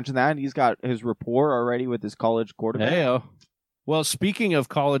can you imagine that? He's got his rapport already with his college quarterback. Hey-o. Well, speaking of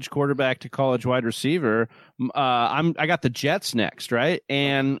college quarterback to college wide receiver, I got the Jets next, right?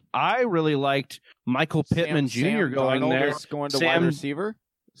 And I really liked Michael Pittman Jr. going there. Is going to wide receiver?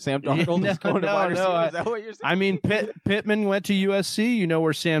 Sam Darnold is going to wide receiver? Is that what you're saying? I mean, Pittman went to USC. You know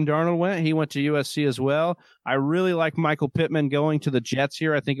where Sam Darnold went? He went to USC as well. I really like Michael Pittman going to the Jets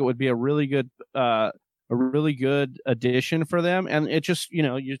here. I think it would be a really good addition for them. And it just,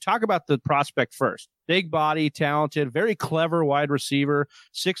 you talk about the prospect first. Big body, talented, very clever wide receiver,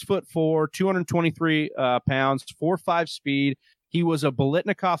 6'4", 223 pounds, 4.5 speed. He was a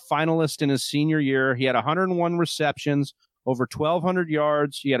Biletnikoff finalist in his senior year. He had 101 receptions, over 1,200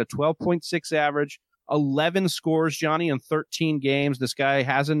 yards. He had a 12.6 average, 11 scores, Johnny, in 13 games. This guy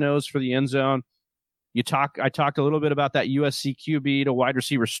has a nose for the end zone. I talked a little bit about that USC QB to wide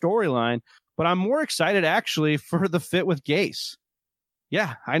receiver storyline, but I'm more excited actually for the fit with Gase.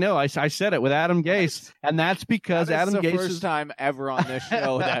 Yeah, I know. I said it with Adam Gase, and that's because Adam Gase is the first time ever on this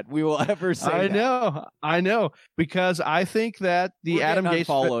show that we will ever say. I know, because I think that We're Adam Gase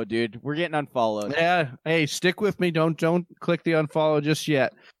unfollow, dude. We're getting unfollowed. Yeah, hey, stick with me. Don't click the unfollow just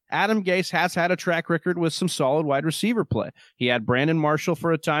yet. Adam Gase has had a track record with some solid wide receiver play. He had Brandon Marshall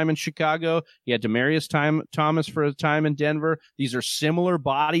for a time in Chicago. He had Demaryius Thomas for a time in Denver. These are similar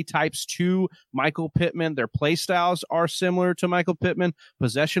body types to Michael Pittman. Their play styles are similar to Michael Pittman,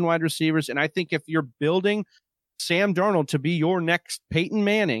 possession wide receivers. And I think if you're building Sam Darnold to be your next Peyton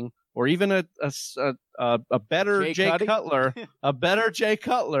Manning, or even a better Jay Cutler, a better Jay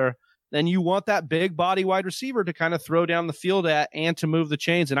Cutler, then you want that big body wide receiver to kind of throw down the field at and to move the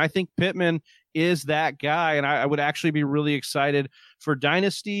chains. And I think Pittman is that guy. And I would actually be really excited for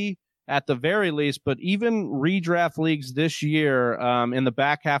Dynasty at the very least, but even redraft leagues this year, in the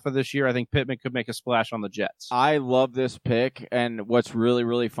back half of this year, I think Pittman could make a splash on the Jets. I love this pick. And what's really,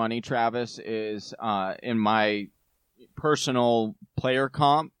 really funny, Travis, is in my personal player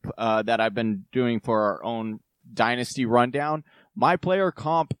comp that I've been doing for our own Dynasty rundown, my player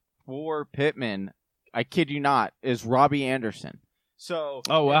comp for Pittman, I kid you not, is Robbie Anderson. So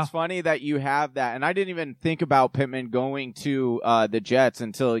It's funny that you have that. And I didn't even think about Pittman going to the Jets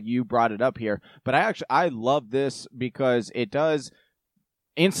until you brought it up here. But I love this because it does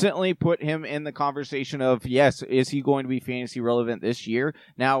instantly put him in the conversation of, yes, is he going to be fantasy relevant this year?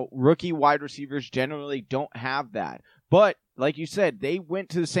 Now, rookie wide receivers generally don't have that. But like you said, they went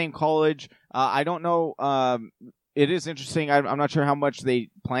to the same college. I don't know. It is interesting. I'm not sure how much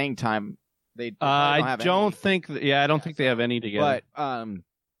playing time they I don't think they have any together.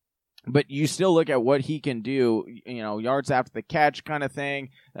 But you still look at what he can do, yards after the catch kind of thing.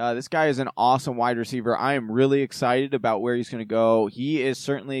 This guy is an awesome wide receiver. I am really excited about where he's going to go. He is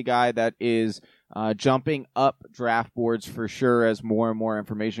certainly a guy that is jumping up draft boards for sure as more and more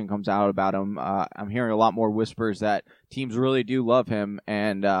information comes out about him. I'm hearing a lot more whispers that teams really do love him,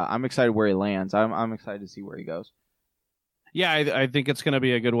 and I'm excited where he lands. I'm excited to see where he goes. Yeah, I think it's going to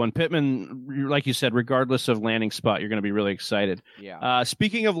be a good one. Pittman, like you said, regardless of landing spot, you're going to be really excited. Yeah.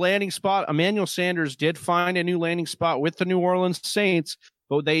 Speaking of landing spot, Emmanuel Sanders did find a new landing spot with the New Orleans Saints,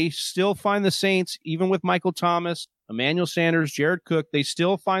 but they still find the Saints, even with Michael Thomas, Emmanuel Sanders, Jared Cook, they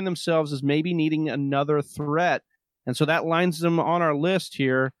still find themselves as maybe needing another threat. And so that lines them on our list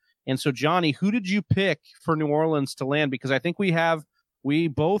here. And so, Johnny, who did you pick for New Orleans to land? Because I think we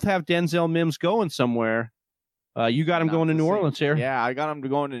both have Denzel Mims going somewhere. You got him going to New Orleans here. Yeah, I got him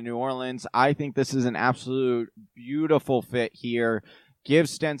going to New Orleans. I think this is an absolute beautiful fit here.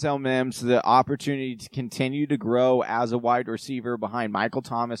 Gives Denzel Mims the opportunity to continue to grow as a wide receiver behind Michael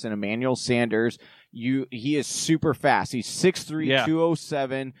Thomas and Emmanuel Sanders. He is super fast. He's 6'3",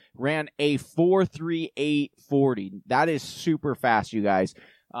 207, ran a 4.38 40. That is super fast, you guys.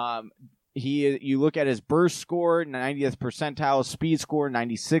 You look at his burst score, 90th percentile, speed score,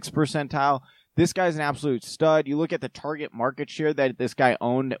 96th percentile. This guy's an absolute stud. You look at the target market share that this guy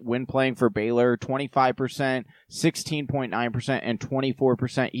owned when playing for Baylor, 25%, 16.9%, and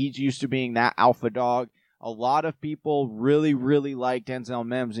 24%. He's used to being that alpha dog. A lot of people really, really like Denzel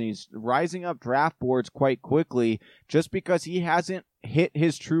Mims, and he's rising up draft boards quite quickly just because he hasn't hit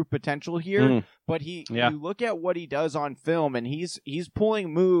his true potential here. But you look at what he does on film, and he's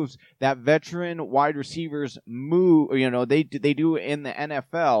pulling moves that veteran wide receivers they do in the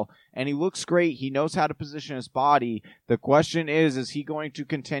NFL, and he looks great. He knows how to position his body. The question is he going to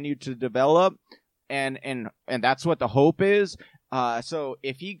continue to develop? and that's what the hope is. So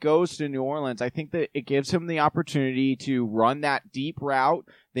if he goes to New Orleans, I think that it gives him the opportunity to run that deep route.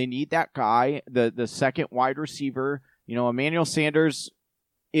 They need that guy, the second wide receiver. You know, Emmanuel Sanders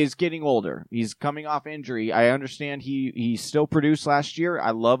is getting older. He's coming off injury. I understand he still produced last year.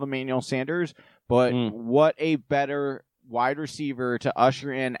 I love Emmanuel Sanders, but what a better wide receiver to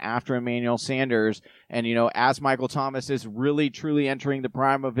usher in after Emmanuel Sanders. And, you know, as Michael Thomas is really, truly entering the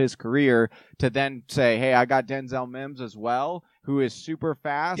prime of his career, to then say, hey, I got Denzel Mims as well, who is super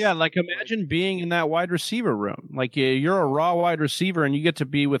fast. Yeah, like imagine being in that wide receiver room. Like you're a raw wide receiver and you get to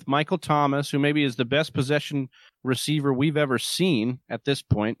be with Michael Thomas, who maybe is the best possession receiver we've ever seen at this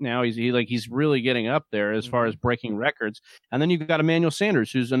point. Now he's really getting up there as far as breaking records. And then you've got Emmanuel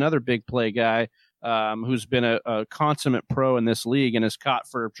Sanders, who's another big play guy, who's been a consummate pro in this league and has caught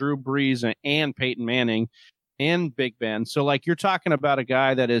for Drew Brees and Peyton Manning and Big Ben. So like you're talking about a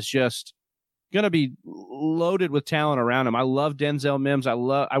guy that is just going to be loaded with talent around him. I love Denzel Mims. I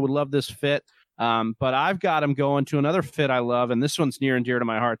would love this fit. But I've got him going to another fit I love, and this one's near and dear to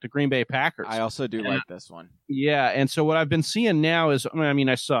my heart, the Green Bay Packers. I also do like this one. Yeah, and so what I've been seeing now is, I mean,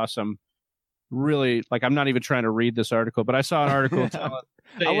 I saw some really, like, I'm not even trying to read this article, but I saw an article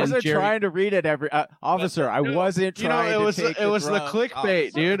I wasn't trying to read it officer. I wasn't trying to take it was the drugs, clickbait,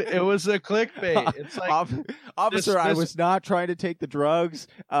 officer. Dude. It was the clickbait. It's like officer, I was not trying to take the drugs.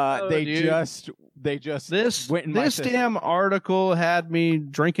 They just went in my this system. damn article had me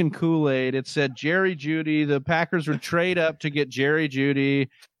drinking Kool-Aid. It said Jerry Jeudy, the Packers would trade up to get Jerry Jeudy,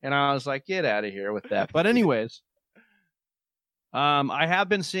 and I was like, get out of here with that. But anyways, I have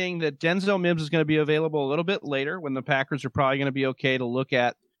been seeing that Denzel Mims is going to be available a little bit later when the Packers are probably going to be okay to look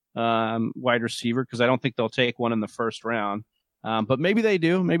at wide receiver, because I don't think they'll take one in the first round. But maybe they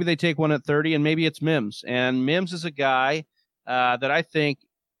do. Maybe they take one at 30, and maybe it's Mims. And Mims is a guy that I think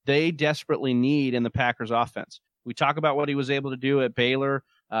they desperately need in the Packers offense. We talk about what he was able to do at Baylor.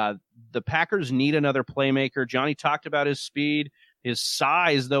 The Packers need another playmaker. Johnny talked about his speed. His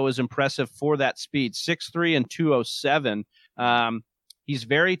size, though, is impressive for that speed, 6'3" and 207. He's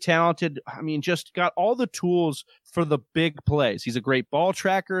very talented. I mean, just got all the tools for the big plays. He's a great ball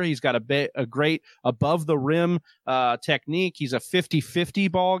tracker. He's got a great above the rim technique. He's a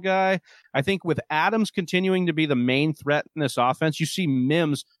 50-50 ball guy. I think with Adams continuing to be the main threat in this offense, you see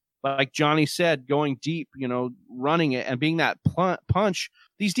Mims, like Johnny said, going deep, you know, running it and being that punch.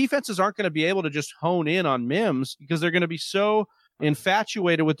 These defenses aren't going to be able to just hone in on Mims because they're going to be so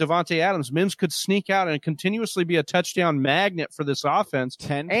infatuated with Devontae Adams. Mims could sneak out and continuously be a touchdown magnet for this offense.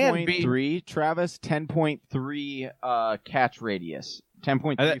 10.3, Travis, 10.3 catch radius.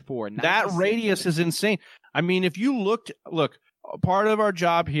 10.34. That radius is insane. I mean, if you look, part of our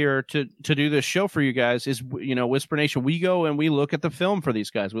job here to do this show for you guys is, you know, Whisper Nation, we go and we look at the film for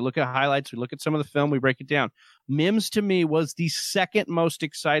these guys. We look at highlights. We look at some of the film. We break it down. Mims, to me, was the second most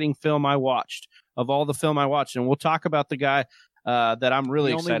exciting film I watched of all the film I watched. And we'll talk about the guy that I'm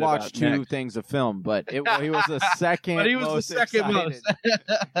really excited about. He only watched two things of film, but he was the second but he was most the second excited.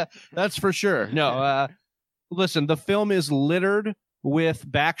 most. That's for sure. No, listen, the film is littered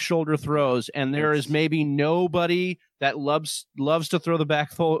with back shoulder throws, and there is maybe nobody that loves to throw the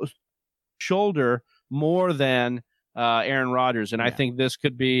back shoulder more than Aaron Rodgers, and I think this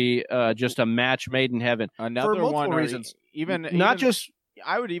could be just a match made in heaven. Another for multiple one, reasons.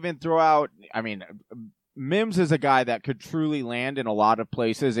 I would even throw out, I mean, Mims is a guy that could truly land in a lot of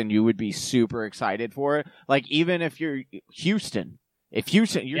places, and you would be super excited for it. Like, even if you're Houston,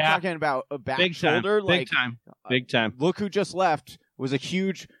 you're talking about a back big shoulder, time. Big time. Look who just left was a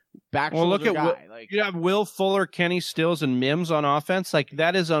huge back shoulder guy. You have Will Fuller, Kenny Stills, and Mims on offense. Like,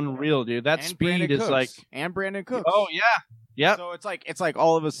 that is unreal, dude. That speed Brandon is Cooks. like, and Brandon Cooks. Oh yeah, yeah. So it's like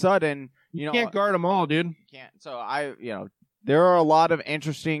all of a sudden, you can't guard them all, dude. Can't. So there are a lot of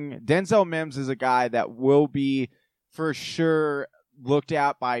interesting. Denzel Mims is a guy that will be for sure looked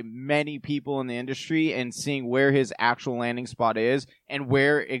at by many people in the industry, and seeing where his actual landing spot is and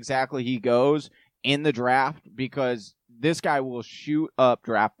where exactly he goes in the draft, because this guy will shoot up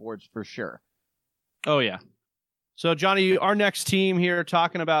draft boards for sure. Oh yeah. So Johnny, our next team here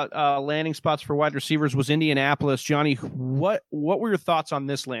talking about landing spots for wide receivers was Indianapolis. Johnny, what were your thoughts on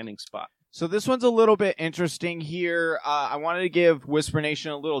this landing spot? So this one's a little bit interesting here. I wanted to give Whisper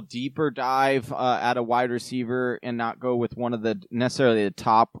Nation a little deeper dive at a wide receiver and not go with one of the necessarily the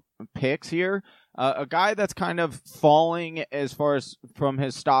top picks here. A guy that's kind of falling as far as from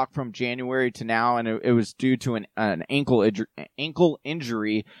his stock from January to now, and it was due to an ankle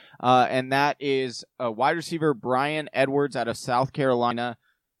injury, and that is wide receiver Brian Edwards out of South Carolina.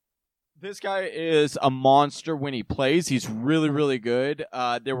 This guy is a monster when he plays. He's really, really good.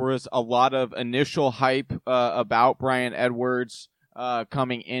 There was a lot of initial hype about Brian Edwards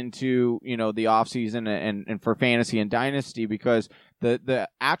coming into the offseason and for fantasy and dynasty because the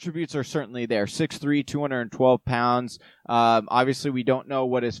attributes are certainly there. 6'3", 212 pounds. Obviously, we don't know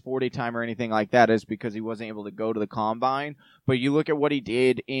what his 40 time or anything like that is because he wasn't able to go to the combine. But you look at what he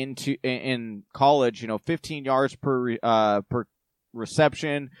did in college. 15 yards per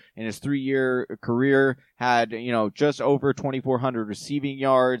reception in his 3-year career, had just over 2,400 receiving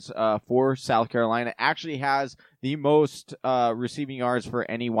yards for South Carolina. Actually has the most receiving yards for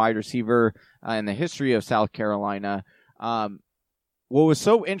any wide receiver in the history of South Carolina. What was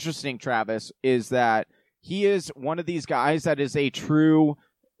so interesting, Travis, is that he is one of these guys that is a true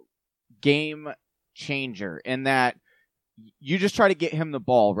game changer in that you just try to get him the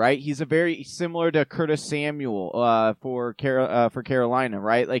ball, right? He's a very similar to Curtis Samuel for Carolina,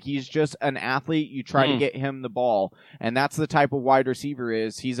 right? Like he's just an athlete. You try to get him the ball, and that's the type of wide receiver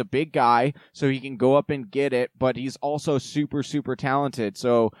is. He's a big guy, so he can go up and get it, but he's also super, super talented.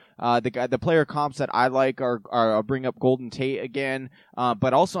 So the player comps that I like are I'll bring up Golden Tate again,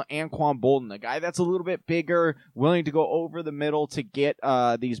 but also Anquan Bolden, the guy that's a little bit bigger, willing to go over the middle to get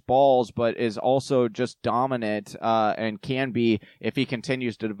these balls, but is also just dominant and can be if he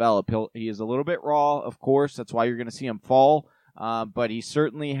continues to develop. He is a little bit raw, of course. That's why you're going to see him fall, but he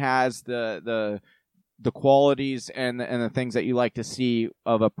certainly has the qualities and the things that you like to see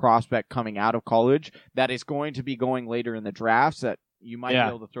of a prospect coming out of college that is going to be going later in the drafts that you might be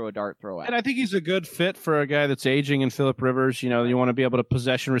able to throw a dart throw at. And I think he's a good fit for a guy that's aging in Phillip Rivers. You want to be able to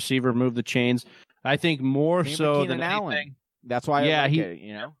possession receiver, move the chains. I think more so than Allen. anything. That's why I like it,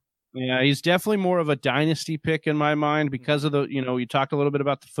 Yeah, he's definitely more of a dynasty pick in my mind because of you talked a little bit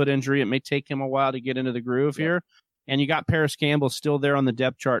about the foot injury. It may take him a while to get into the groove here. And you got Paris Campbell still there on the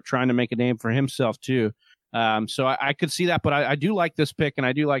depth chart trying to make a name for himself too. So I could see that, but I do like this pick and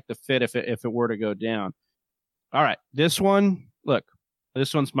I do like the fit if it were to go down. All right, this one, look,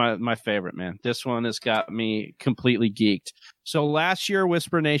 this one's my favorite, man. This one has got me completely geeked. So last year,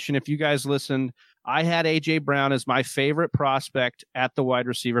 Whisper Nation, if you guys listened, I had A.J. Brown as my favorite prospect at the wide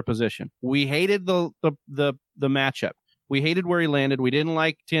receiver position. We hated the matchup. We hated where he landed. We didn't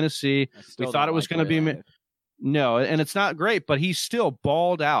like Tennessee. We thought it was going to be no, and it's not great, but he still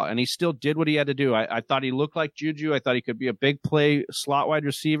balled out and he still did what he had to do. I thought he looked like Juju. I thought he could be a big play slot wide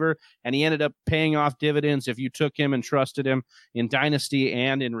receiver, and he ended up paying off dividends if you took him and trusted him in dynasty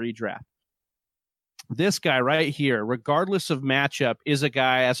and in redraft. This guy right here, regardless of matchup, is a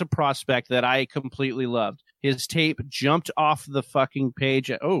guy as a prospect that I completely loved. His tape jumped off the fucking page.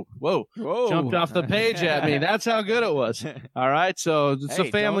 Jumped off the page at me. That's how good it was. All right. So it's a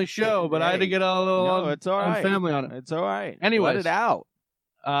family show, but I had to get a little it's all right. family on it. It's all right. Anyways, let it out.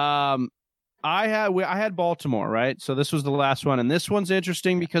 I had Baltimore, right? So this was the last one. And this one's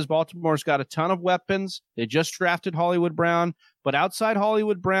interesting because Baltimore's got a ton of weapons. They just drafted Hollywood Brown. But outside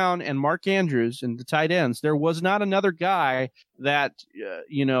Hollywood Brown and Mark Andrews and the tight ends, there was not another guy that,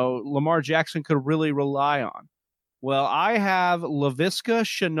 Lamar Jackson could really rely on. Well, I have Laviska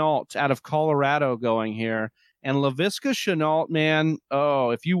Shenault out of Colorado going here. And Laviska Shenault, man,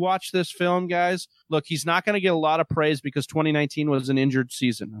 if you watch this film, guys, look, he's not going to get a lot of praise because 2019 was an injured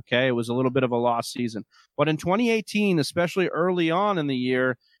season, okay? It was a little bit of a lost season. But in 2018, especially early on in the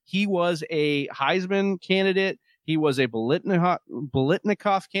year, he was a Heisman candidate. He was a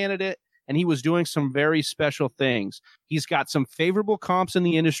Biletnikoff candidate, and he was doing some very special things. He's got some favorable comps in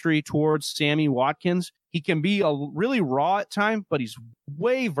the industry towards Sammy Watkins. He can be really raw at times, but he's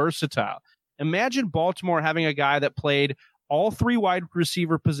way versatile. Imagine Baltimore having a guy that played all three wide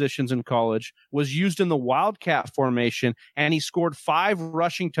receiver positions in college, was used in the Wildcat formation, and he scored 5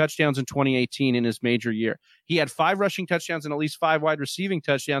 rushing touchdowns in 2018 in his major year. He had 5 rushing touchdowns and at least 5 wide receiving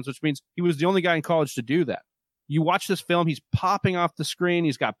touchdowns, which means he was the only guy in college to do that. You watch this film, he's popping off the screen.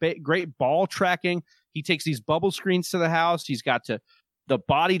 He's got great ball tracking. He takes these bubble screens to the house. He's got the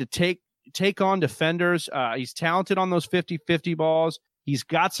body to take on defenders. He's talented on those 50-50 balls. He's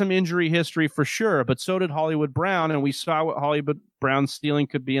got some injury history for sure, but so did Hollywood Brown, and we saw what Hollywood Brown's ceiling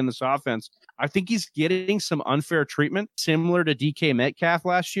could be in this offense. I think he's getting some unfair treatment, similar to DK Metcalf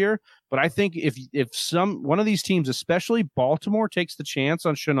last year, but I think if one of these teams, especially Baltimore, takes the chance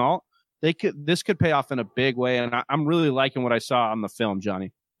on Shenault, this could pay off in a big way, and I'm really liking what I saw on the film,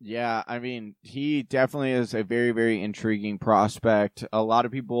 Johnny. Yeah, I mean, he definitely is a very, very intriguing prospect. A lot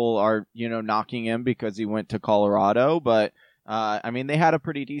of people are, knocking him because he went to Colorado, but they had a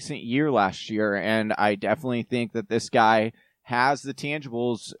pretty decent year last year, and I definitely think that this guy has the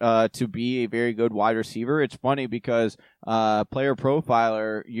tangibles to be a very good wide receiver. It's funny because Player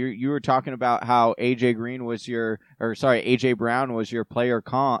Profiler, you were talking about how AJ Brown was your player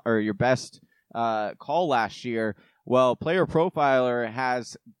or your best call last year. Well, Player Profiler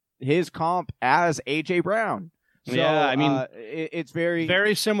has his comp as AJ Brown. So, yeah, I mean, it's very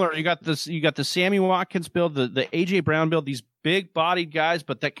very similar. You got the Sammy Watkins build, the AJ Brown build. These big bodied guys,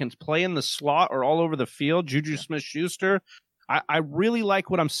 but that can play in the slot or all over the field. Juju Smith-Schuster. I really like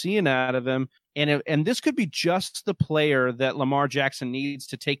what I'm seeing out of him, and this could be just the player that Lamar Jackson needs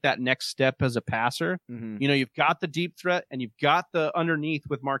to take that next step as a passer. Mm-hmm. You know, you've got the deep threat and you've got the underneath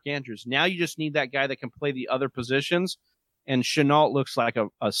with Mark Andrews. Now you just need that guy that can play the other positions. And Shenault looks like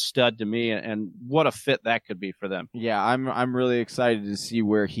a stud to me, and what a fit that could be for them. Yeah, I'm really excited to see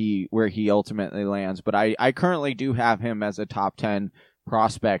where he ultimately lands. But I currently do have him as a top 10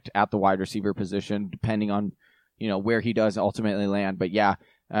 prospect at the wide receiver position, depending on where he does ultimately land. But yeah,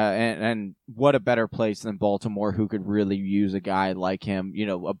 and what a better place than Baltimore, who could really use a guy like him,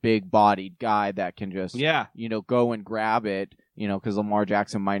 a big bodied guy that can just go and grab it. Because Lamar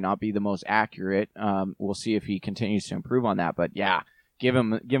Jackson might not be the most accurate. We'll see if he continues to improve on that. But yeah, give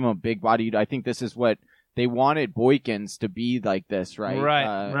him a big body. I think this is what they wanted Boykins to be like this, right?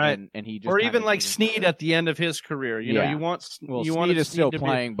 Right. And he just or even like Snead at the end of his career. You want Snead is still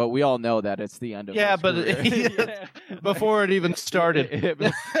playing, but we all know that it's the end of his career. Before it even started.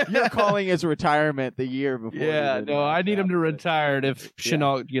 You're calling his retirement the year before. Yeah, no, I need him to retire if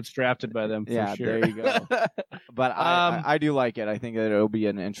Shenault gets drafted by them. For sure. There you go. But I do like it. I think that it'll be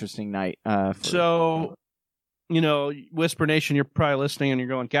an interesting night. So, Whisper Nation, you're probably listening and you're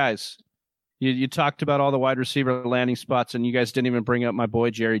going, guys. You talked about all the wide receiver landing spots, and you guys didn't even bring up my boy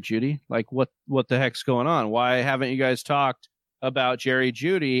Jerry Jeudy. Like, what the heck's going on? Why haven't you guys talked about Jerry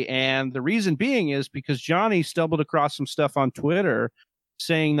Jeudy? And the reason being is because Johnny stumbled across some stuff on Twitter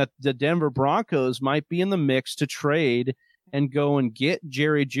saying that the Denver Broncos might be in the mix to trade and go and get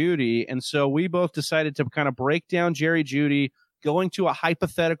Jerry Jeudy. And so we both decided to kind of break down Jerry Jeudy, going to a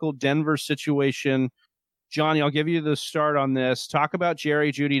hypothetical Denver situation. Johnny, I'll give you the start on this. Talk about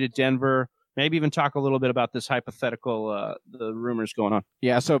Jerry Jeudy to Denver. Maybe even talk a little bit about this hypothetical, the rumors going on.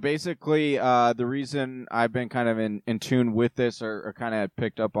 Yeah, so basically the reason I've been kind of in tune with this or kind of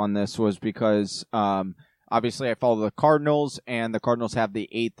picked up on this was because obviously I follow the Cardinals, and the Cardinals have the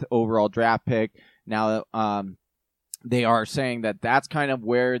 8th overall draft pick. Now they are saying that that's kind of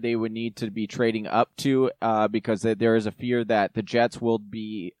where they would need to be trading up to because there is a fear that the Jets will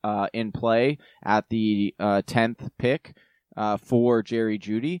be in play at the 10th pick for Jerry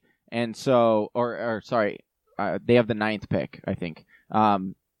Jeudy. And so, they have the 9th pick, I think.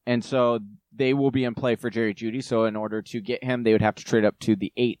 And so they will be in play for Jerry Jeudy. So in order to get him, they would have to trade up to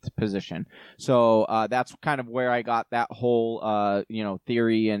the 8th position. So that's kind of where I got that whole,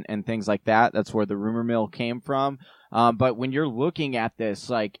 theory and things like that. That's where the rumor mill came from. But when you're looking at this,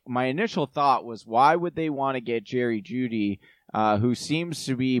 like, my initial thought was, why would they want to get Jerry Jeudy, who seems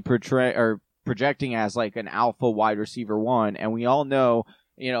to be projecting as like an alpha wide receiver 1, and we all know,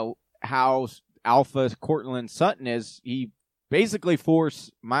 how alpha Courtland Sutton is. He basically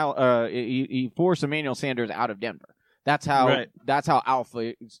forced Emmanuel Sanders out of Denver. That's how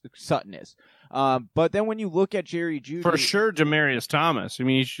alpha Sutton is. But then when you look at Jerry Jeudy, for sure, Demaryius Thomas. I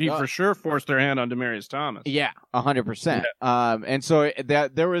mean, he for sure forced their hand on Demaryius Thomas. Yeah, 100%. And so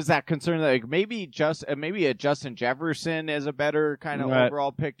that there was that concern that like maybe a Justin Jefferson is a better kind of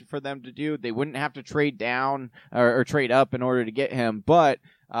overall pick for them to do. They wouldn't have to trade down or trade up in order to get him, but.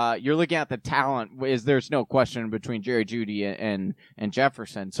 You're looking at the talent. There's no question between Jerry Jeudy and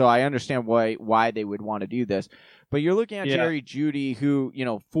Jefferson. So I understand why they would want to do this. But you're looking at Jerry Jeudy, who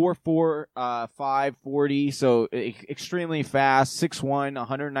 4'4", 540, so extremely fast, 6'1",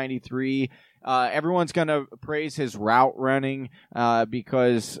 193. Everyone's gonna praise his route running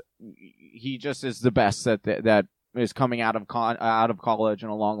because he just is the best that is coming out of college in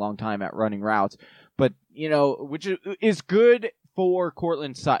a long time at running routes. But which is good for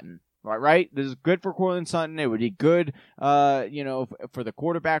Courtland Sutton, right? This is good for Courtland Sutton. It would be good, for the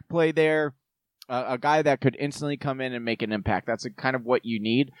quarterback play there. A guy that could instantly come in and make an impact. That's kind of what you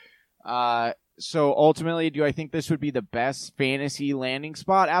need. So ultimately, do I think this would be the best fantasy landing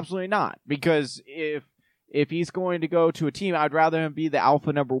spot? Absolutely not. Because if he's going to go to a team, I'd rather him be the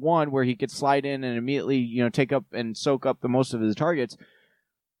alpha number 1 where he could slide in and immediately, take up and soak up the most of his targets.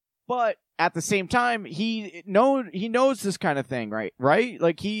 But at the same time, he knows this kind of thing, right?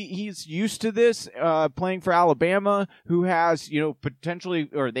 Like he's used to this, playing for Alabama, who has, potentially,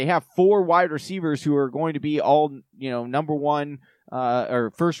 or they have 4 wide receivers who are going to be all, number 1,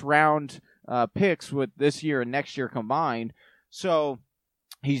 or first round, picks with this year and next year combined. So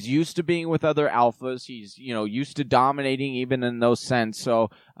he's used to being with other alphas. He's, used to dominating even in those sense. So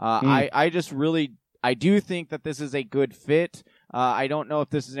I do think that this is a good fit. I don't know if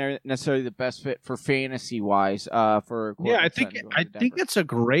this is necessarily the best fit for fantasy wise. I think it's a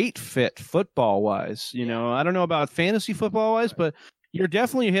great fit football wise. I don't know about fantasy football wise, but you're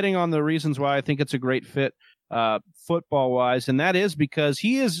definitely hitting on the reasons why I think it's a great fit football wise, and that is because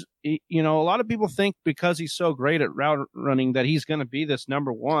he is. A lot of people think because he's so great at route running that he's going to be this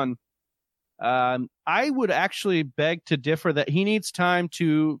number one. I would actually beg to differ that he needs time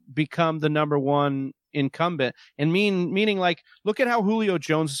to become the number one incumbent, and meaning like, look at how Julio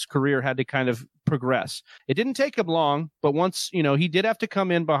Jones' career had to kind of progress. It didn't take him long, but once, he did have to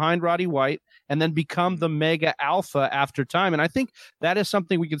come in behind Roddy White and then become the mega alpha after time. And I think that is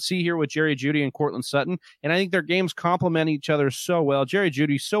something we can see here with Jerry Jeudy and Courtland Sutton. And I think their games complement each other so well. Jerry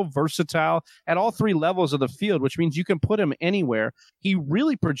Jeudy's so versatile at all three levels of the field, which means you can put him anywhere. He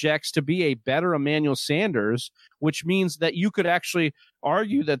really projects to be a better Emmanuel Sanders, which means that you could actually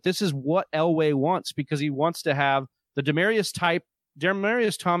argue that this is what Elway wants, because he wants to have the Demaryius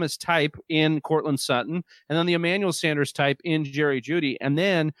Thomas type in Courtland Sutton, and then the Emmanuel Sanders type in Jerry Jeudy. And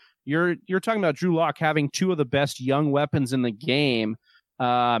then you're talking about Drew Lock having two of the best young weapons in the game.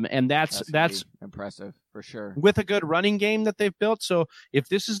 And that's impressive for sure, with a good running game that they've built. So if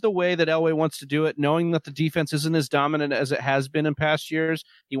this is the way that Elway wants to do it, knowing that the defense isn't as dominant as it has been in past years,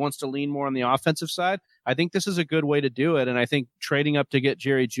 he wants to lean more on the offensive side. I think this is a good way to do it. And I think trading up to get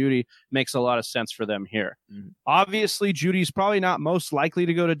Jerry Jeudy makes a lot of sense for them here. Mm-hmm. Obviously, Judy's probably not most likely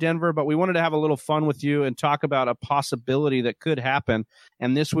to go to Denver, but we wanted to have a little fun with you and talk about a possibility that could happen.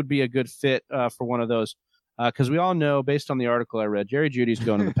 And this would be a good fit for one of those. Because we all know, based on the article I read, Jerry Jeudy's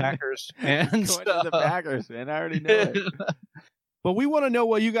going to the Packers. And going to the Packers, man. I already know it. But we want to know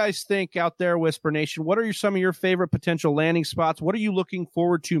what you guys think out there, Whisper Nation. What are some of your favorite potential landing spots? What are you looking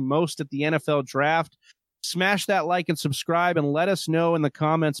forward to most at the NFL draft? Smash that like and subscribe and let us know in the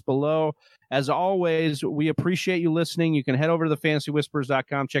comments below. As always, we appreciate you listening. You can head over to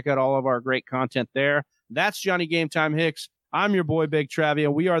thefantasywhispers.com, check out all of our great content there. That's Johnny Game Time Hicks. I'm your boy, Big Travie,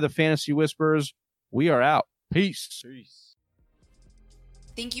 and we are the Fantasy Whispers. We are out. Peace.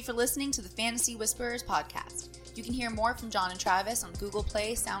 Thank you for listening to the Fantasy Whisperers podcast. You can hear more from John and Travis on Google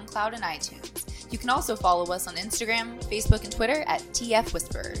Play, SoundCloud, and iTunes. You can also follow us on Instagram, Facebook, and Twitter at TF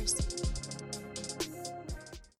Whisperers.